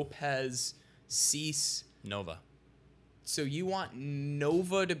 Lopez, Cease, Nova. So you want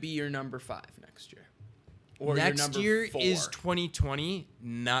Nova to be your number 5 next year, or next your number year 4. is 2020,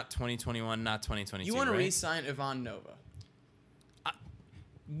 not 2021, not 2022. You want to right? re-sign Ivan Nova?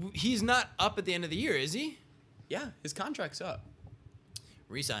 He's not up at the end of the year, is he? Yeah, his contract's up.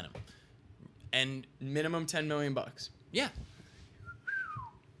 Re-sign him, and minimum $10 million. Yeah.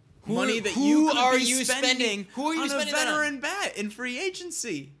 Money that who you could are be you spending Who are you on spending a that on? veteran bat in free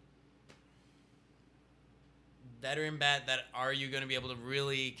agency? Veteran bat that are you going to be able to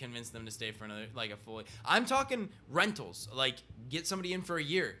really convince them to stay for another, like a full? I'm talking rentals. Like, get somebody in for a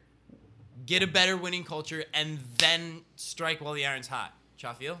year. Get a better winning culture and then strike while the iron's hot.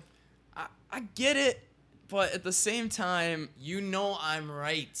 Chafiel? I get it, but at the same time, You know I'm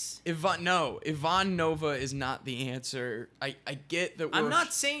right. Ivan Nova is not the answer. I get that I'm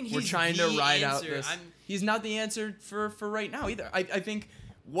not saying we're he's trying to the ride out answer. this. I'm- He's not the answer for right now either. I think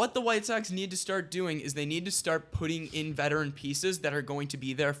what the White Sox need to start doing is they need to start putting in veteran pieces that are going to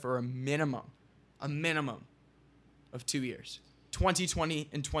be there for a minimum of 2 years. 2020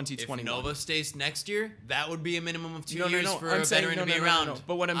 and 2021. If Nova stays next year, that would be a minimum of 2 No, years for a veteran to be around.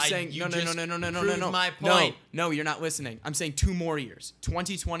 But what I'm saying, you no. just proved my point. No, you're not listening. I'm saying 2 more years,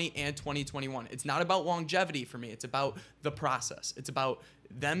 2020 and 2021. It's not about longevity for me. It's about the process. It's about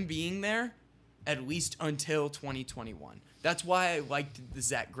them being there at least until 2021. That's why I liked the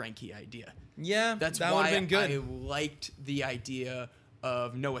Zach Greinke idea. Yeah, That's that would why have been good. I liked the idea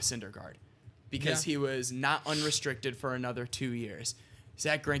of Noah Syndergaard because Yeah. he was not unrestricted for another 2 years.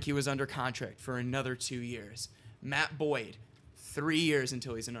 Zach Greinke was under contract for another 2 years. Matt Boyd, 3 years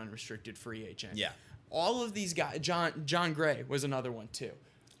until he's an unrestricted free agent. Yeah. All of these guys, John Gray was another one too.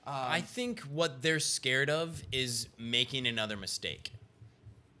 I think what they're scared of is making another mistake.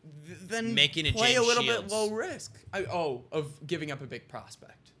 Then making a play James a little Shields. bit low risk. Of giving up a big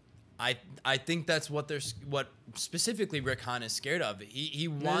prospect. I think that's what what specifically Rick Hahn is scared of. He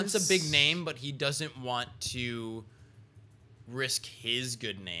wants a big There's- name, but he doesn't want to risk his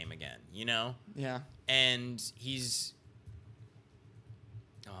good name again, you know? Yeah. And he's,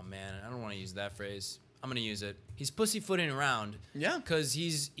 oh man, I don't want to use that phrase. I'm going to use it. He's pussyfooting around. Yeah. Cuz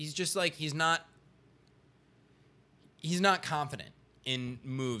he's just like he's not confident in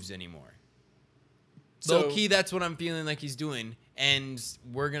moves anymore. So- Low key, that's what I'm feeling like he's doing, and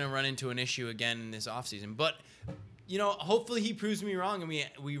we're gonna run into an issue again in this offseason. But you know, hopefully he proves me wrong, and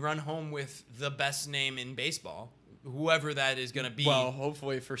we run home with the best name in baseball, whoever that is gonna be. Well,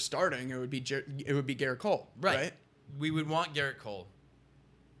 hopefully for starting, it would be Garrett Cole, right? We would want Garrett Cole.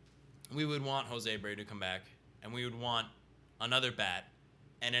 We would want Jose Abreu to come back, and we would want another bat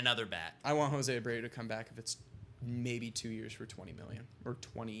and another bat. I want Jose Abreu to come back if it's maybe 2 years for $20 million or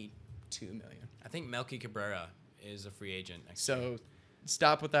 $22 million. I think Melky Cabrera is a free agent next So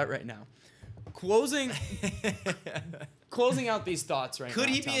stop with that right now. Closing out these thoughts right Could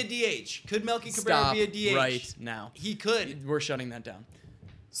now. he Tom. be a DH? Could Melky Cabrera Stop be a DH? right now? He could. We're shutting that down.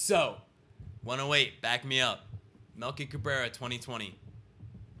 So 108, back me up. Melky Cabrera 2020.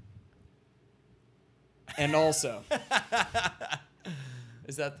 and also,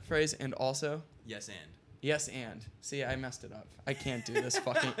 is that the phrase? And also. Yes, and. Yes, and. See, I messed it up. I can't do this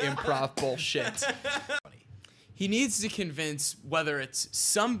fucking improv bullshit. He needs to convince whether it's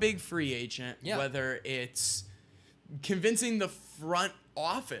some big free agent, Yeah. whether it's convincing the front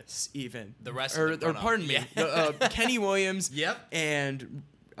office even. The rest of the front pardon me, office. the, Kenny Williams Yep. and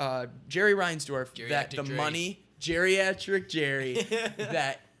Jerry Reinsdorf that the Geriatric Jerry. money, geriatric Jerry,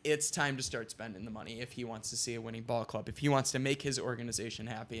 that it's time to start spending the money if he wants to see a winning ball club, if he wants to make his organization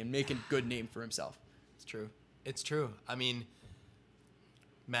happy and make a good name for himself. It's true. It's true. I mean,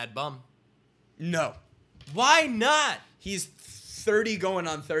 Mad Bum. No. Why not? He's 30 going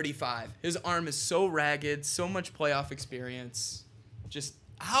on 35. His arm is so ragged, so much playoff experience. Just,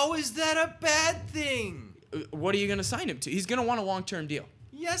 How is that a bad thing? what are you going to sign him to? He's going to want a long-term deal.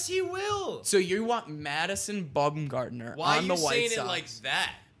 Yes, he will. So you want Madison Bumgarner Why on are the you White saying Sox. it like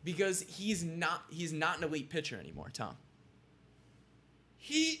that? Because he's not an elite pitcher anymore, Tom.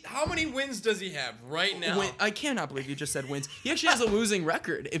 How many wins does he have right now? I cannot believe you just said wins. He actually has a losing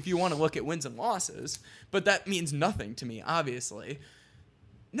record if you want to look at wins and losses, but that means nothing to me, obviously.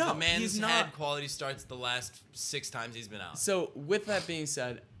 No, the man's he's not. had quality starts the last 6 times he's been out. So with that being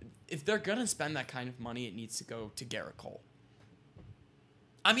said, if they're gonna spend that kind of money, it needs to go to Garrett Cole.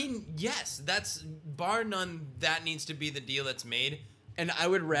 I mean, yes, that's bar none. That needs to be the deal that's made. And I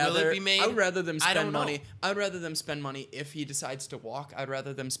would rather be made? I would rather them I spend don't know. money. I would rather them spend money if he decides to walk. I'd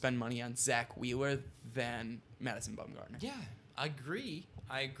rather them spend money on Zach Wheeler than Madison Bumgarner. Yeah, I agree.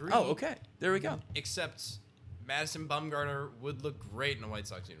 Oh, okay. There we go. Except Madison Bumgarner would look great in a White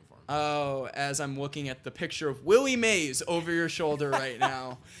Sox uniform. Oh, as I'm looking at the picture of Willie Mays over your shoulder right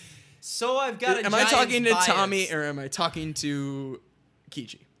now. So I've got a Am I talking to Giants bias. Tommy or am I talking to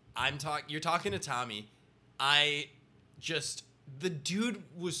Kichi? You're talking to Tommy. The dude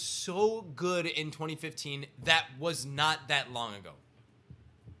was so good in 2015. That was not that long ago.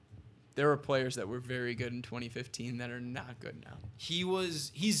 There were players that were very good in 2015 that are not good now.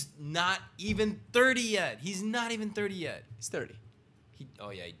 He's not even 30 yet. He's not even 30 yet. He's 30. He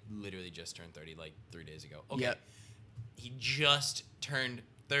literally just turned 30 like 3 days ago. Okay. Yep. He just turned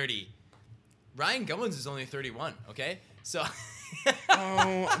 30. Ryan Gummins is only 31, okay? So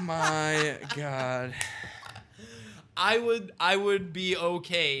Oh my God. I would be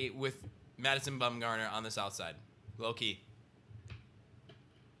okay with Madison Bumgarner on the south side. Low key.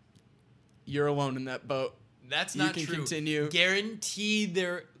 You're alone in that boat. That's You not can true. continue. Guaranteed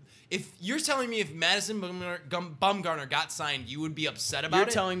there. If you're telling me if Madison Bumgarner got signed, you would be upset about You're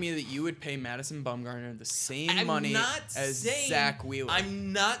it. telling me that you would pay Madison Bumgarner the same I'm money not as saying, Zach Wheeler.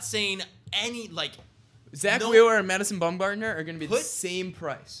 I'm not saying any like Zach no- Wheeler and Madison Bumgarner are going to be the Put- same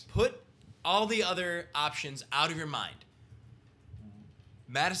price. put all the other options out of your mind.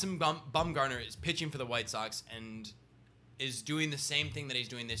 Madison Bumgarner is pitching for the White Sox and is doing the same thing that he's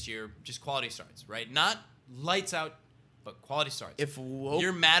doing this year, just quality starts, right? Not lights out, but quality starts. If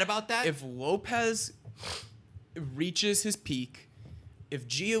You're mad about that? if Lopez reaches his peak, if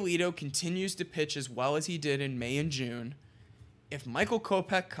Giolito continues to pitch as well as he did in May and June, if Michael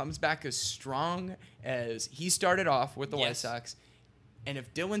Kopech comes back as strong as he started off with the White Yes. Sox, and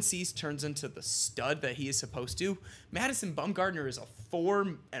if Dylan Cease turns into the stud that he is supposed to, Madison Bumgarner is a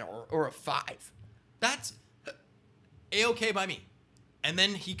 4 or a 5. That's A-okay by me. And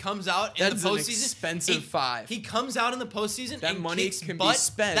then he comes out in That's the an postseason. expensive 5. He comes out in the postseason That and money kicks can be butt.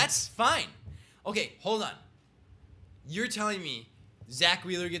 spent. That's fine. Okay, hold on. You're telling me Zach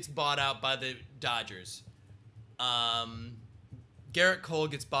Wheeler gets bought out by the Dodgers. Garrett Cole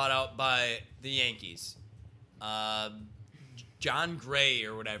gets bought out by the Yankees. John Gray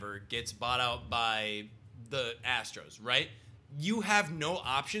or whatever gets bought out by the Astros, right? You have no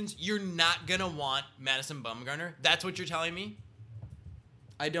options. You're not going to want Madison Bumgarner. That's what you're telling me?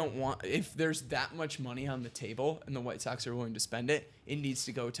 I don't want, if there's that much money on the table and the White Sox are willing to spend it, it needs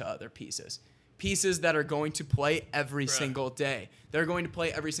to go to other pieces. Pieces that are going to play every single day. They're going to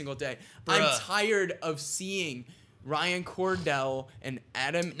play every single day. I'm Bruh. tired of seeing Ryan Cordell and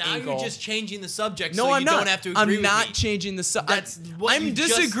Adam Now Engel. you're just changing the subject No, so I'm you not. don't have to agree I'm with not me. changing the subject. That's what you I'm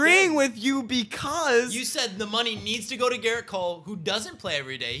just disagreeing said. with you because You said the money needs to go to Garrett Cole, who doesn't play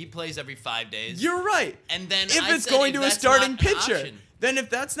every day. He plays every 5 days. you're right. And then if I it's said going if to a that's starting not an pitcher, option. then if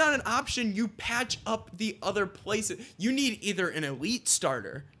that's not an option, you patch up the other places. You need either an elite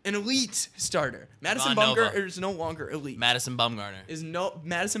starter. Madison Von Nova. Bumgarner is no longer elite. Madison Bumgarner.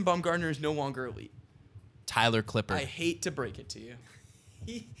 Madison Bumgarner is no longer elite. Tyler Clipper. I hate to break it to you.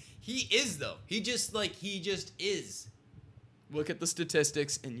 He is though. He just is. Look at the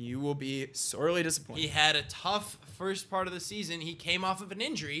statistics, and you will be sorely disappointed. He had a tough first part of the season. He came off of an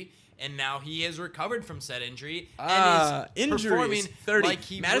injury, and now he has recovered from said injury and is performing Injuries. 30. like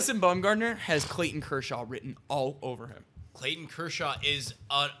he Madison Bumgarner has Clayton Kershaw written all over him. Clayton Kershaw is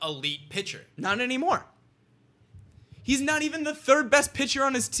an elite pitcher. Not anymore. He's not even the third best pitcher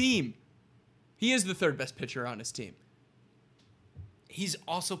on his team. He is the third best pitcher on his team. He's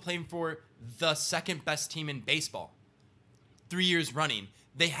also playing for the second best team in baseball. 3 years running.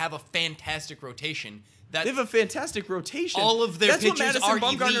 They have a fantastic rotation. They have a fantastic rotation. All of their That's what pitchers Madison are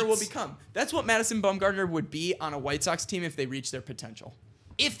Bumgarner will elites. become. That's what Madison Bumgarner would be on a White Sox team if they reach their potential.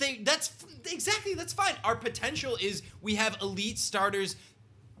 That's fine. Our potential is we have elite starters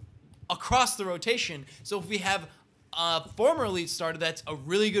across the rotation. So if we have a former elite starter that's a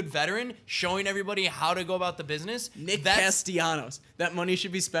really good veteran showing everybody how to go about the business, Nick that's Castellanos. That money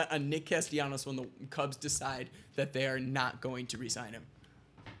should be spent on Nick Castellanos when the Cubs decide that they are not going to re-sign him.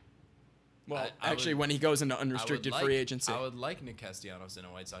 Well, I actually, would- when he goes into I would unrestricted like- free agency. I would like Nick Castellanos in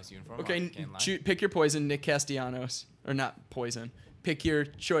a White Sox uniform. Okay, I can't lie. pick your poison, Nick Castellanos. Or not poison. Pick your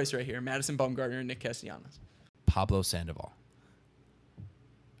choice right here. Madison Bumgarner and Nick Castellanos. Pablo Sandoval.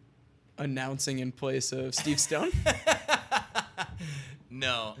 Announcing in place of Steve Stone.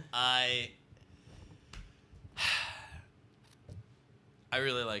 No, I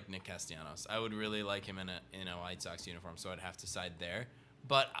really like Nick Castellanos. I would really like him in a White Sox uniform, so I'd have to side there.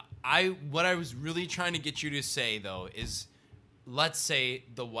 But what I was really trying to get you to say though is, let's say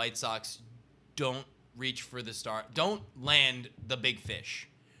the White Sox don't reach for the star, don't land the big fish.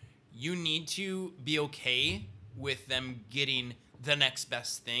 You need to be okay with them getting the next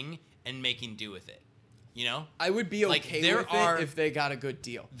best thing and making do with it. You know? I would be Like, okay there with are- it if they got a good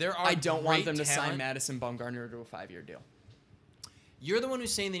deal. there are I don't want great them to sign talent. Madison Bumgarner to a 5-year deal. You're the one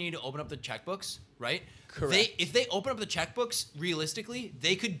who's saying they need to open up the checkbooks, right? Correct. If they open up the checkbooks, realistically,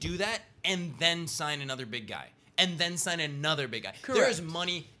 they could do that and then sign another big guy. And then sign another big guy. Correct. There's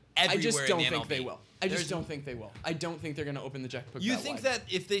money everywhere I just don't in the think MLB. they will. I just There's- don't think they will. I don't think they're going to open the checkbook. You that think wide. that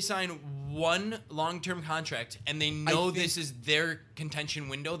if they sign one long-term contract and they know think- this is their contention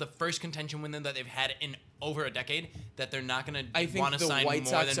window, the first contention window that they've had in over a decade, that they're not going I to think want to the sign White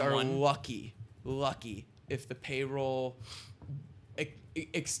more Sox than are one? lucky if the payroll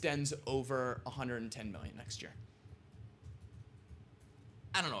extends over 110 million next year.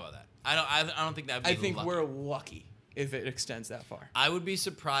 I don't know about that. I don't think that would be I think lucky. we're lucky. if it extends that far. I would be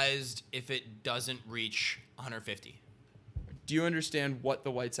surprised if it doesn't reach 150. Do you understand what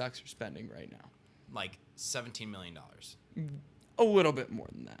the White Sox are spending right now? Like $17 million. A little bit more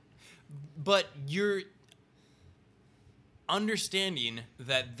than that. But you're understanding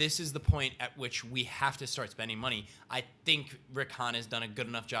that this is the point at which we have to start spending money. I think Rick Hahn has done a good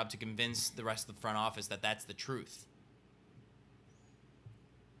enough job to convince the rest of the front office that that's the truth.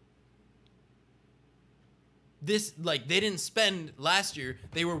 This, like, they didn't spend last year.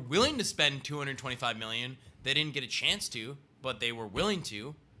 They were willing to spend $225 million. They didn't get a chance to, but they were willing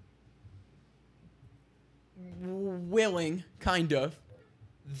to. Willing, kind of.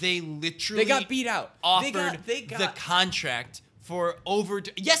 They literally They got beat out. offered They got the contract for over.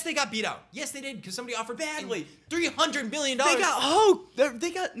 Yes, they got beat out. Yes, they did, because somebody offered Badly. $300 million. They got hoaxed.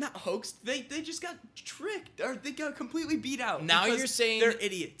 They got not hoaxed. They just got tricked, or they got completely beat out. Now because you're saying they're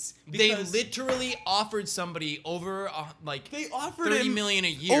idiots. They Because literally offered somebody over they offered $30 him million a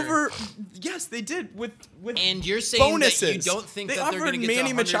year. over. Yes, they did with And you're saying bonuses. that you don't think they that they're going to offered get Manny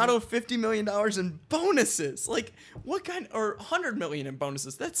to Machado $50 million in bonuses. Like what kind? Or $100 million in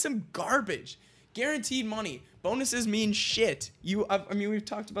bonuses? That's some garbage. Guaranteed money. Bonuses mean shit. I mean, we've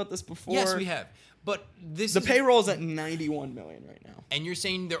talked about this before. Yes, we have. But this The is payroll's at $91 million right now. and you're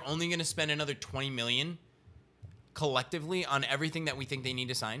saying they're only going to spend another $20 million collectively on everything that we think they need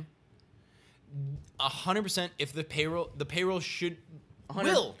to sign. 100%. If the payroll should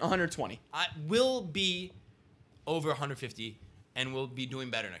 120. will be over 150, and we'll be doing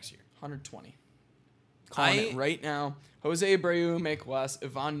better next year. 120. Calling it I- right now. Jose Abreu will make less.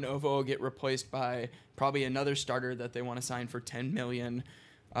 Ivan Novo will get replaced by probably another starter that they want to sign for $10 million.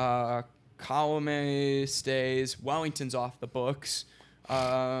 Colome stays. Wellington's off the books.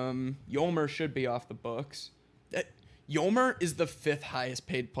 Yolmer should be off the books. Yolmer is the 5th highest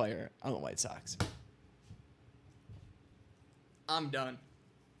paid player on the White Sox. I'm done.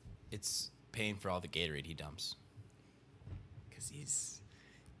 It's paying for all the Gatorade he dumps. Because he's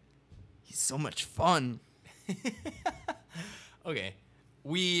so much fun. Okay,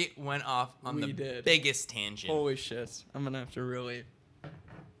 we went off on We the did. biggest tangent. Holy shit. I'm going to have to really...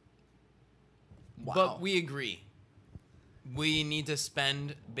 Wow. But we agree. We need to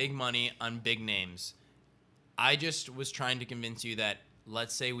spend big money on big names. I just was trying to convince you that,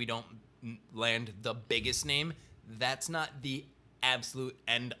 let's say we don't land the biggest name, that's not the absolute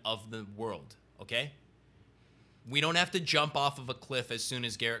end of the world, okay? We don't have to jump off of a cliff as soon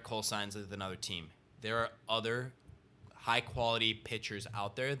as Garrett Cole signs with another team. There are other high-quality pitchers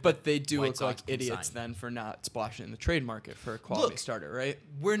out there. But they do White look Sox like can idiots sign. then for not splashing in the trade market for a quality Look, starter, right?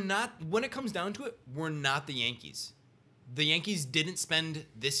 We're not, when it comes down to it, we're not the Yankees. The Yankees didn't spend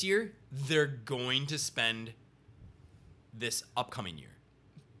this year. They're going to spend this upcoming year,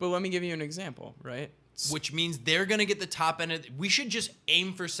 But let me give you an example, right? which means they're going to get the top end of. We should just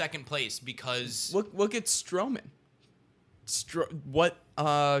aim for second place because Look at Stroman. What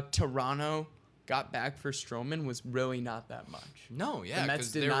Toronto got back for Stroman was really not that much. no, yeah, the Mets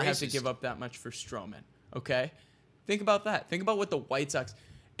because did they're not have racist. to give up that much for Stroman. Okay, think about that. Think about what the White Sox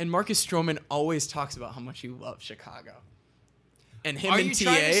and Marcus Stroman always talks about how much he loves Chicago. And him Are and you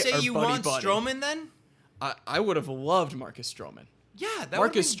TA trying to say are you buddy want buddy. Stroman then? I would have loved Marcus Stroman. Yeah, that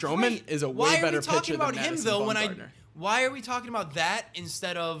Marcus would've been Stroman great. is a way Why better are we talking pitcher about than him Madison though? Bumgarner. Why are we talking about that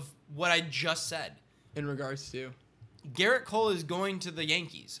instead of what I just said? In regards to Garrett Cole is going to the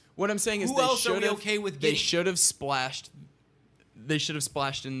Yankees. what I'm saying is Who they else are we should have okay with they getting? should have splashed. They should have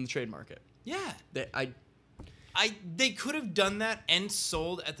splashed in the trade market. Yeah. They They could have done that and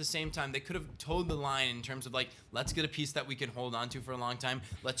sold at the same time. They could have toed the line in terms of like, let's get a piece that we can hold on to for a long time.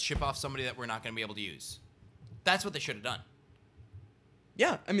 Let's ship off somebody that we're not going to be able to use. That's what they should have done.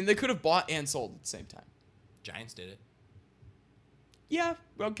 yeah, I mean they could have bought and sold at the same time. Giants did it. Yeah,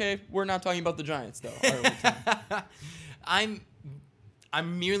 okay, we're not talking about the Giants though. are we, Tim?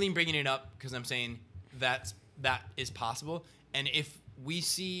 I'm merely bringing it up because I'm saying that is possible. And if we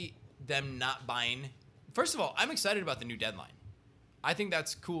see them not buying, first of all, I'm excited about the new deadline. I think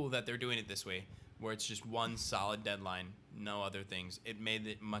that's cool that they're doing it this way, where it's just one solid deadline, no other things. It made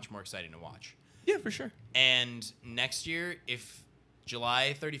it much more exciting to watch. Yeah, for sure. And next year, if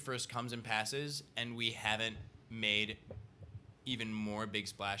July 31st comes and passes and we haven't made even more big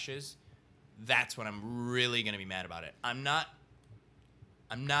splashes, that's when I'm really going to be mad about it. I'm not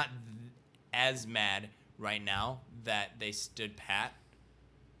as mad right now that they stood pat.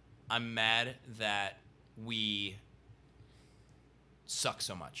 I'm mad that we suck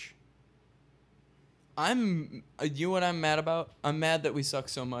so much. You know what I'm mad about? I'm mad that we suck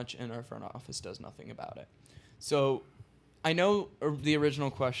so much and our front office does nothing about it. So I know the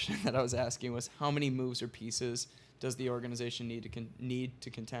original question that I was asking was how many moves or pieces does the organization need to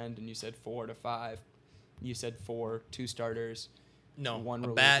contend? And you said 4 to 5. You said 4, 2 starters, No, one a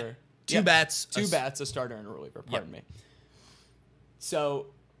reliever. bat, two Yep, bats, two bats, a starter, and a reliever. Pardon me. So,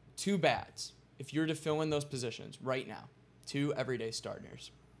 2 bats. If you're to fill in those positions right now, 2 everyday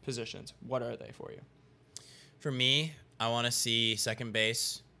starters positions, what are they for you? For me, I want to see second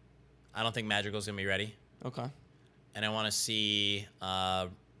base. I don't think Madrigal's gonna be ready, Okay. and I want to see,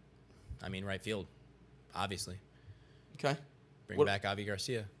 right field, obviously. Okay. Bring What- back Avi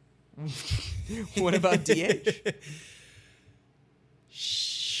Garcia. What about DH?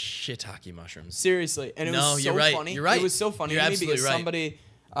 Shiitake mushrooms. Seriously, and it No, was so you're right. funny. You're right. It was so funny You're to me absolutely because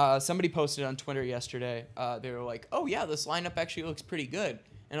right. somebody posted on Twitter yesterday. They were like, "Oh yeah, this lineup actually looks pretty good."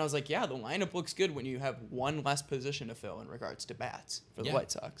 And I was like, "Yeah, the lineup looks good when you have one less position to fill in regards to bats for the Yeah.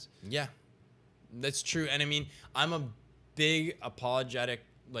 White Sox." Yeah, that's true. And I mean, I'm a big apologetic.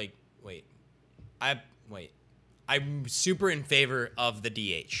 I'm super in favor of the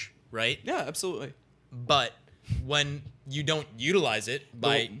DH, right? Yeah, absolutely. But when you don't utilize it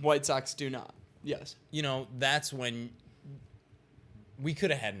by, The White Sox do not. Yes. that's when we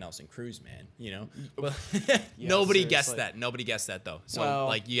could have had Nelson Cruz, man. Well, Yeah, nobody guessed seriously. that. Nobody guessed that though. So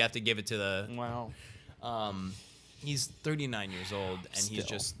Well- you have to give it to the. Wow. He's 39 years old and he's Still.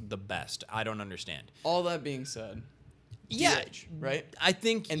 just the best. I don't understand. All that being said, Yeah, DH, right? I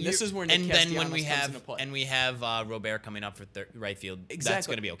think, And this is where Nick and then when Castellanos we comes have into play. and we have Robert coming up for right field, Exactly. that's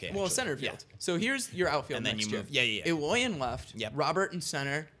gonna be okay. Well, actually. center field. So here's your outfield And then next you year. move- yeah. Eloy in left. Yep. Robert in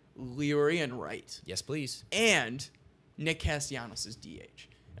center. Leary in right. Yes, please. And Nick Castellanos is DH.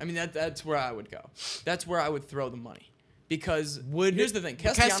 I mean, that's where I would go. That's where I would throw the money. Because here's the thing.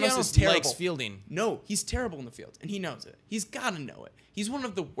 Castellanos is terrible. likes fielding. No, he's terrible in the field, and he knows it. He's got to know it. He's one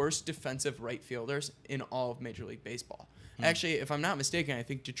of the worst defensive right fielders in all of Major League Baseball. Actually, if I'm not mistaken, I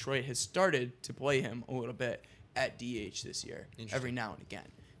think Detroit has started to play him a little bit at DH this year, Interesting. every now and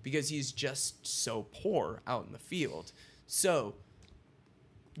again, because he's just so poor out in the field. So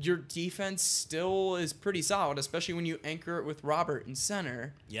your defense still is pretty solid, especially when you anchor it with Robert in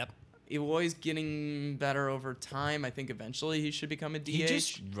center. Yep. Eloy's getting better over time. I think eventually he should become a DH. He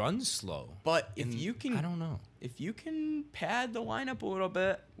just runs slow. But if And you can, I don't know. if you can pad the lineup a little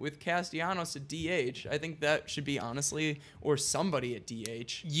bit with Castellanos at DH, I think that should be honestly, or somebody at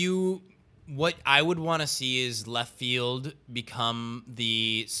DH. What I would want to see is left field become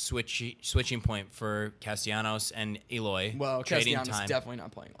the switching point for Castellanos and Eloy. Well, trading Castellanos time. definitely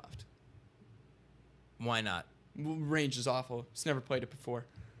not playing left. Why not? Range is awful. He's never played it before.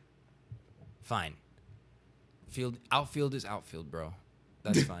 Fine. Outfield is outfield, bro.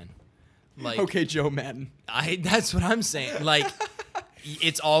 That's fine. Like, Okay, Joe Madden. that's what I'm saying. Like,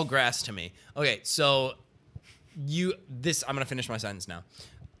 it's all grass to me. Okay, so I'm gonna finish my sentence now.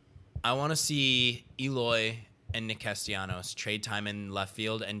 I want to see Eloy and Nick Castellanos trade time in left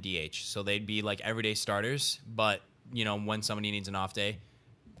field and DH, so they'd be like everyday starters. But when somebody needs an off day,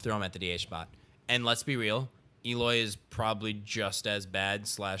 throw them at the DH spot. And let's be real, Eloy is probably just as bad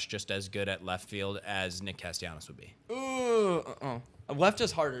 / just as good at left field as Nick Castellanos would be. Ooh, left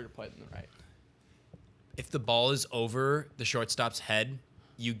is harder to play than the right. If the ball is over the shortstop's head,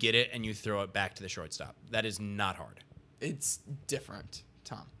 you get it and you throw it back to the shortstop. That is not hard. It's different,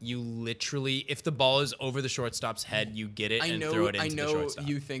 Tom. You literally, if the ball is over the shortstop's head, you get it and throw it into the shortstop.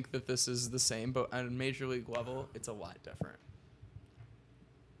 You think that this is the same, but on a major league level, it's a lot different.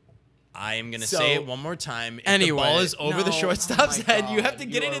 I am gonna So, say it one more time. If anyway, the ball is over the no, shortstop's oh my head, you have God, to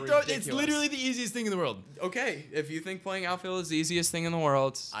get you it are and throw it. It's ridiculous. literally the easiest thing in the world. Okay, if you think playing outfield is the easiest thing in the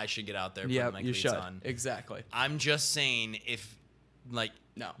world, I should get out there, yeah, put my you cleats should. on. Exactly. I'm just saying, if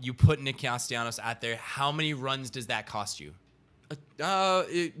No. you put Nick Castellanos out there, how many runs does that cost you?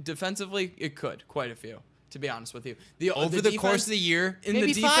 Defensively, it could quite a few. To be honest with you, Over the course of the year, in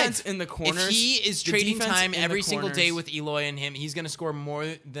maybe the defense 5. in the corners, If he is the trading defense time in the every single day corners- with Eloy and him, he's going to score more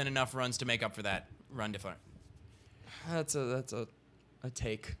than enough runs to make up for that run difference. That's a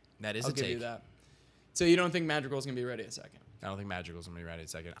take. That is I'll a give take. you that. So you don't think Madrigal's gonna be ready a second? I don't think Madrigal's going to be ready in a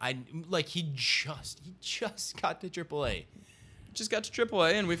second. He just got to AAA. Just got to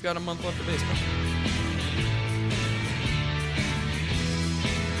AAA, and we've got a month left of baseball.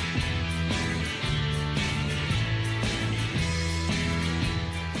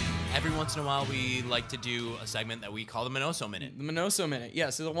 Every once in a while, we like to do a segment that we call the Minoso Minute. The Minoso Minute.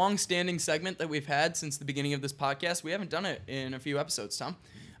 Yeah, so the long-standing segment that we've had since the beginning of this podcast. We haven't done it in a few episodes, Tom.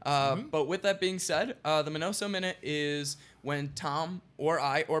 But with that being said, the Minoso Minute is when Tom or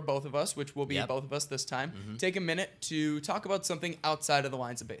I or both of us, which will be Yep. both of us this time, take a minute to talk about something outside of the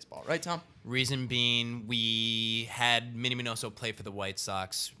lines of baseball. Right, Tom? Reason being, we had Minnie Minoso play for the White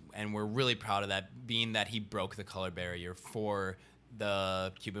Sox and we're really proud of that, being that he broke the color barrier for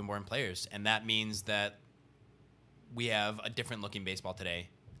the Cuban-born players, and that means that we have a different looking baseball today.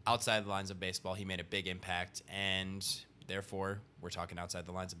 Outside the lines of baseball, he made a big impact, and therefore, we're talking outside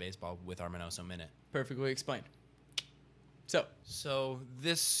the lines of baseball with our Minoso Minute. Perfectly explained. So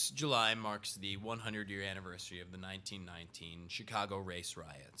this July marks the 100-year anniversary of the 1919 Chicago race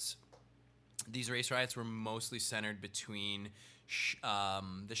riots. These race riots were mostly centered between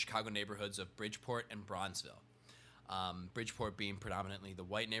the Chicago neighborhoods of Bridgeport and Bronzeville. Bridgeport being predominantly the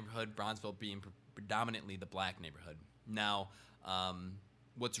white neighborhood, Bronzeville being predominantly the black neighborhood. Now,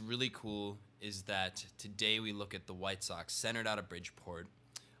 what's really cool is that today we look at the White Sox centered out of Bridgeport,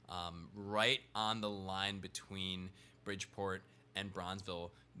 right on the line between Bridgeport and Bronzeville,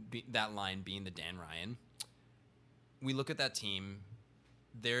 that line being the Dan Ryan. We look at that team.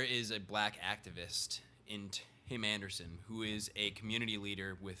 There is a black activist in Tim Anderson, who is a community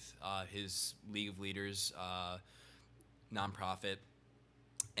leader with his League of Leaders nonprofit,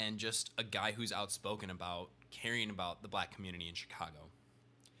 and just a guy who's outspoken about caring about the black community in Chicago.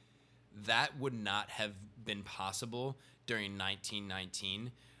 That would not have been possible during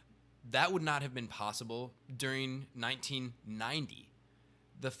 1919. That would not have been possible during 1990.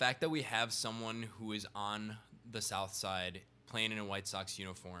 The fact that we have someone who is on the South Side playing in a White Sox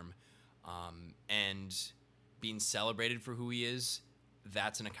uniform and being celebrated for who he is,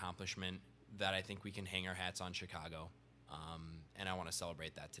 that's an accomplishment that I think we can hang our hats on Chicago. And I want to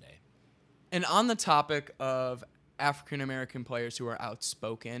celebrate that today. And on the topic of African-American players who are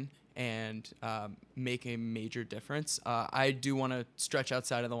outspoken and make a major difference, I do want to stretch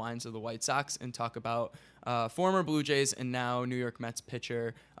outside of the lines of the White Sox and talk about former Blue Jays and now New York Mets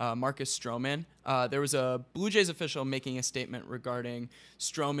pitcher Marcus Stroman. There was a Blue Jays official making a statement regarding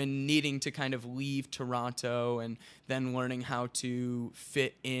Stroman needing to kind of leave Toronto and then learning how to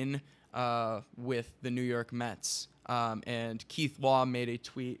fit in with the New York Mets. And Keith Law made a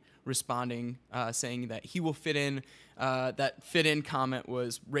tweet responding, saying that he will fit in. That fit in comment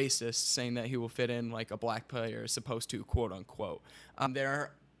was racist, saying that he will fit in like a black player is supposed to, quote unquote. There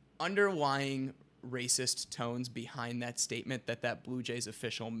are underlying racist tones behind that statement that Blue Jays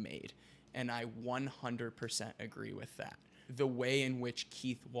official made, and I 100% agree with that. The way in which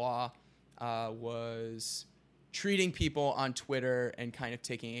Keith Law was treating people on Twitter and kind of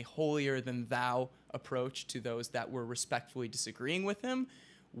taking a holier-than-thou approach to those that were respectfully disagreeing with him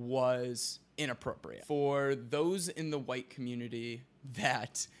was inappropriate. For those in the white community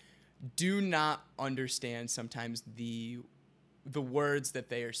that do not understand sometimes the words that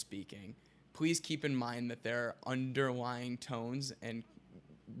they are speaking, please keep in mind that there are underlying tones and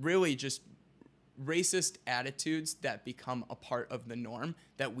really just racist attitudes that become a part of the norm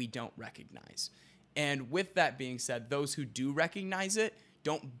that we don't recognize. And with that being said, those who do recognize it,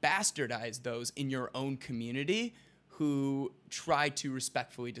 don't bastardize those in your own community who try to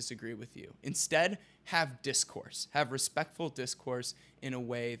respectfully disagree with you. Instead, have discourse. Have respectful discourse in a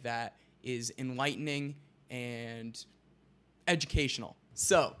way that is enlightening and educational.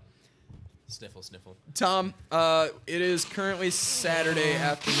 So, Sniffle, sniffle. Tom, it is currently Saturday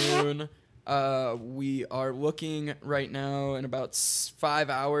afternoon. We are looking right now in about 5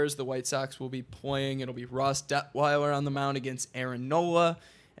 hours. The White Sox will be playing. It'll be Ross Detweiler on the mound against Aaron Nola.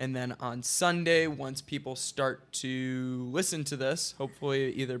 And then on Sunday, once people start to listen to this,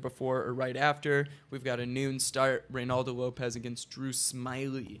 hopefully either before or right after, we've got a noon start. Reynaldo Lopez against Drew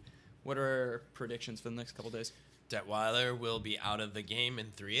Smiley. What are our predictions for the next couple days? Detweiler will be out of the game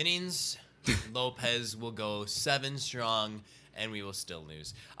in 3 innings. Lopez will go 7 strong, and we will still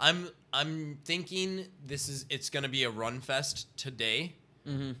lose. I'm thinking it's gonna be a run fest today.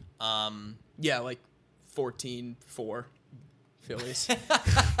 Mm-hmm. Yeah, like 14-4 Phillies.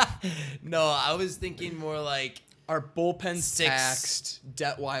 No, I was thinking more like our bullpen's 6. taxed.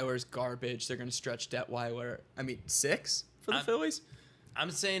 Detweiler's garbage. They're gonna stretch Detweiler. 6 for the Phillies.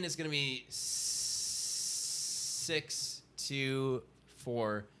 I'm saying it's gonna be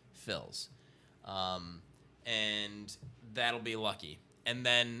 6-4 Phils, and that'll be lucky. And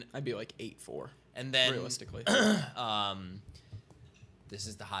then I'd be like 8-4. And then realistically, this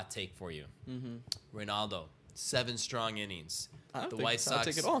is the hot take for you. Mm-hmm. Ronaldo, 7 strong innings. I don't think it's a hot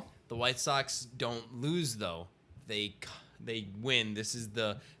take at all. The White Sox don't lose though; they win. This is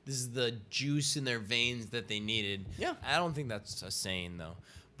the juice in their veins that they needed. Yeah, I don't think that's a saying though,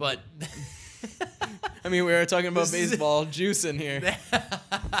 but. We were talking about baseball juice in here.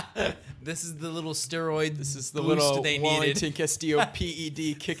 This is the little steroid. This is the boost little they Wellington needed. Castillo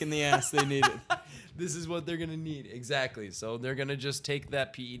PED kick in the ass they needed. This is what they're gonna need exactly. So they're gonna just take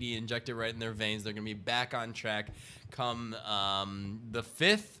that PED, inject it right in their veins. They're gonna be back on track come the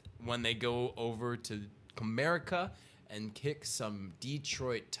 5th when they go over to Comerica and kick some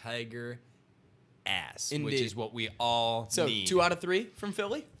Detroit Tiger ass, which Indeed. is what we all So need. 2 out of 3 from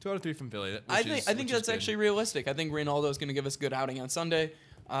Philly. 2 out of 3 from Philly. I think that's actually realistic. I think Ronaldo's going to give us a good outing on Sunday.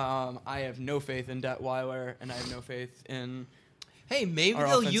 I have no faith in Detweiler, and I have no faith in. Hey, maybe our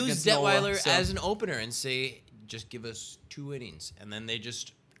they'll offense use against Nola, Detweiler so- as an opener and say, just give us 2 innings, and then they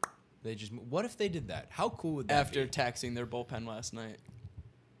just. What if they did that? How cool would that After be? taxing their bullpen last night.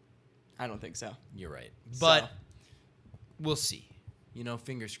 I don't think so. You're right, So, but we'll see.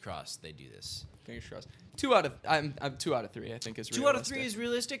 Fingers crossed they do this. fingers crossed. 2 out of I'm 2 out of 3. I think is 2 out of 3 is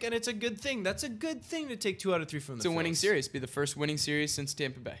realistic, and it's a good thing. That's a good thing to take 2 out of 3 from the. It's a winning Phils. series. Be the first winning series since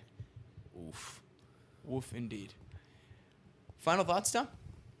Tampa Bay. Oof. Woof, indeed. Final thoughts, Tom?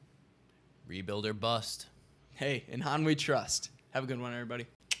 Rebuild or bust. Hey, in Han we trust. Have a good one, everybody.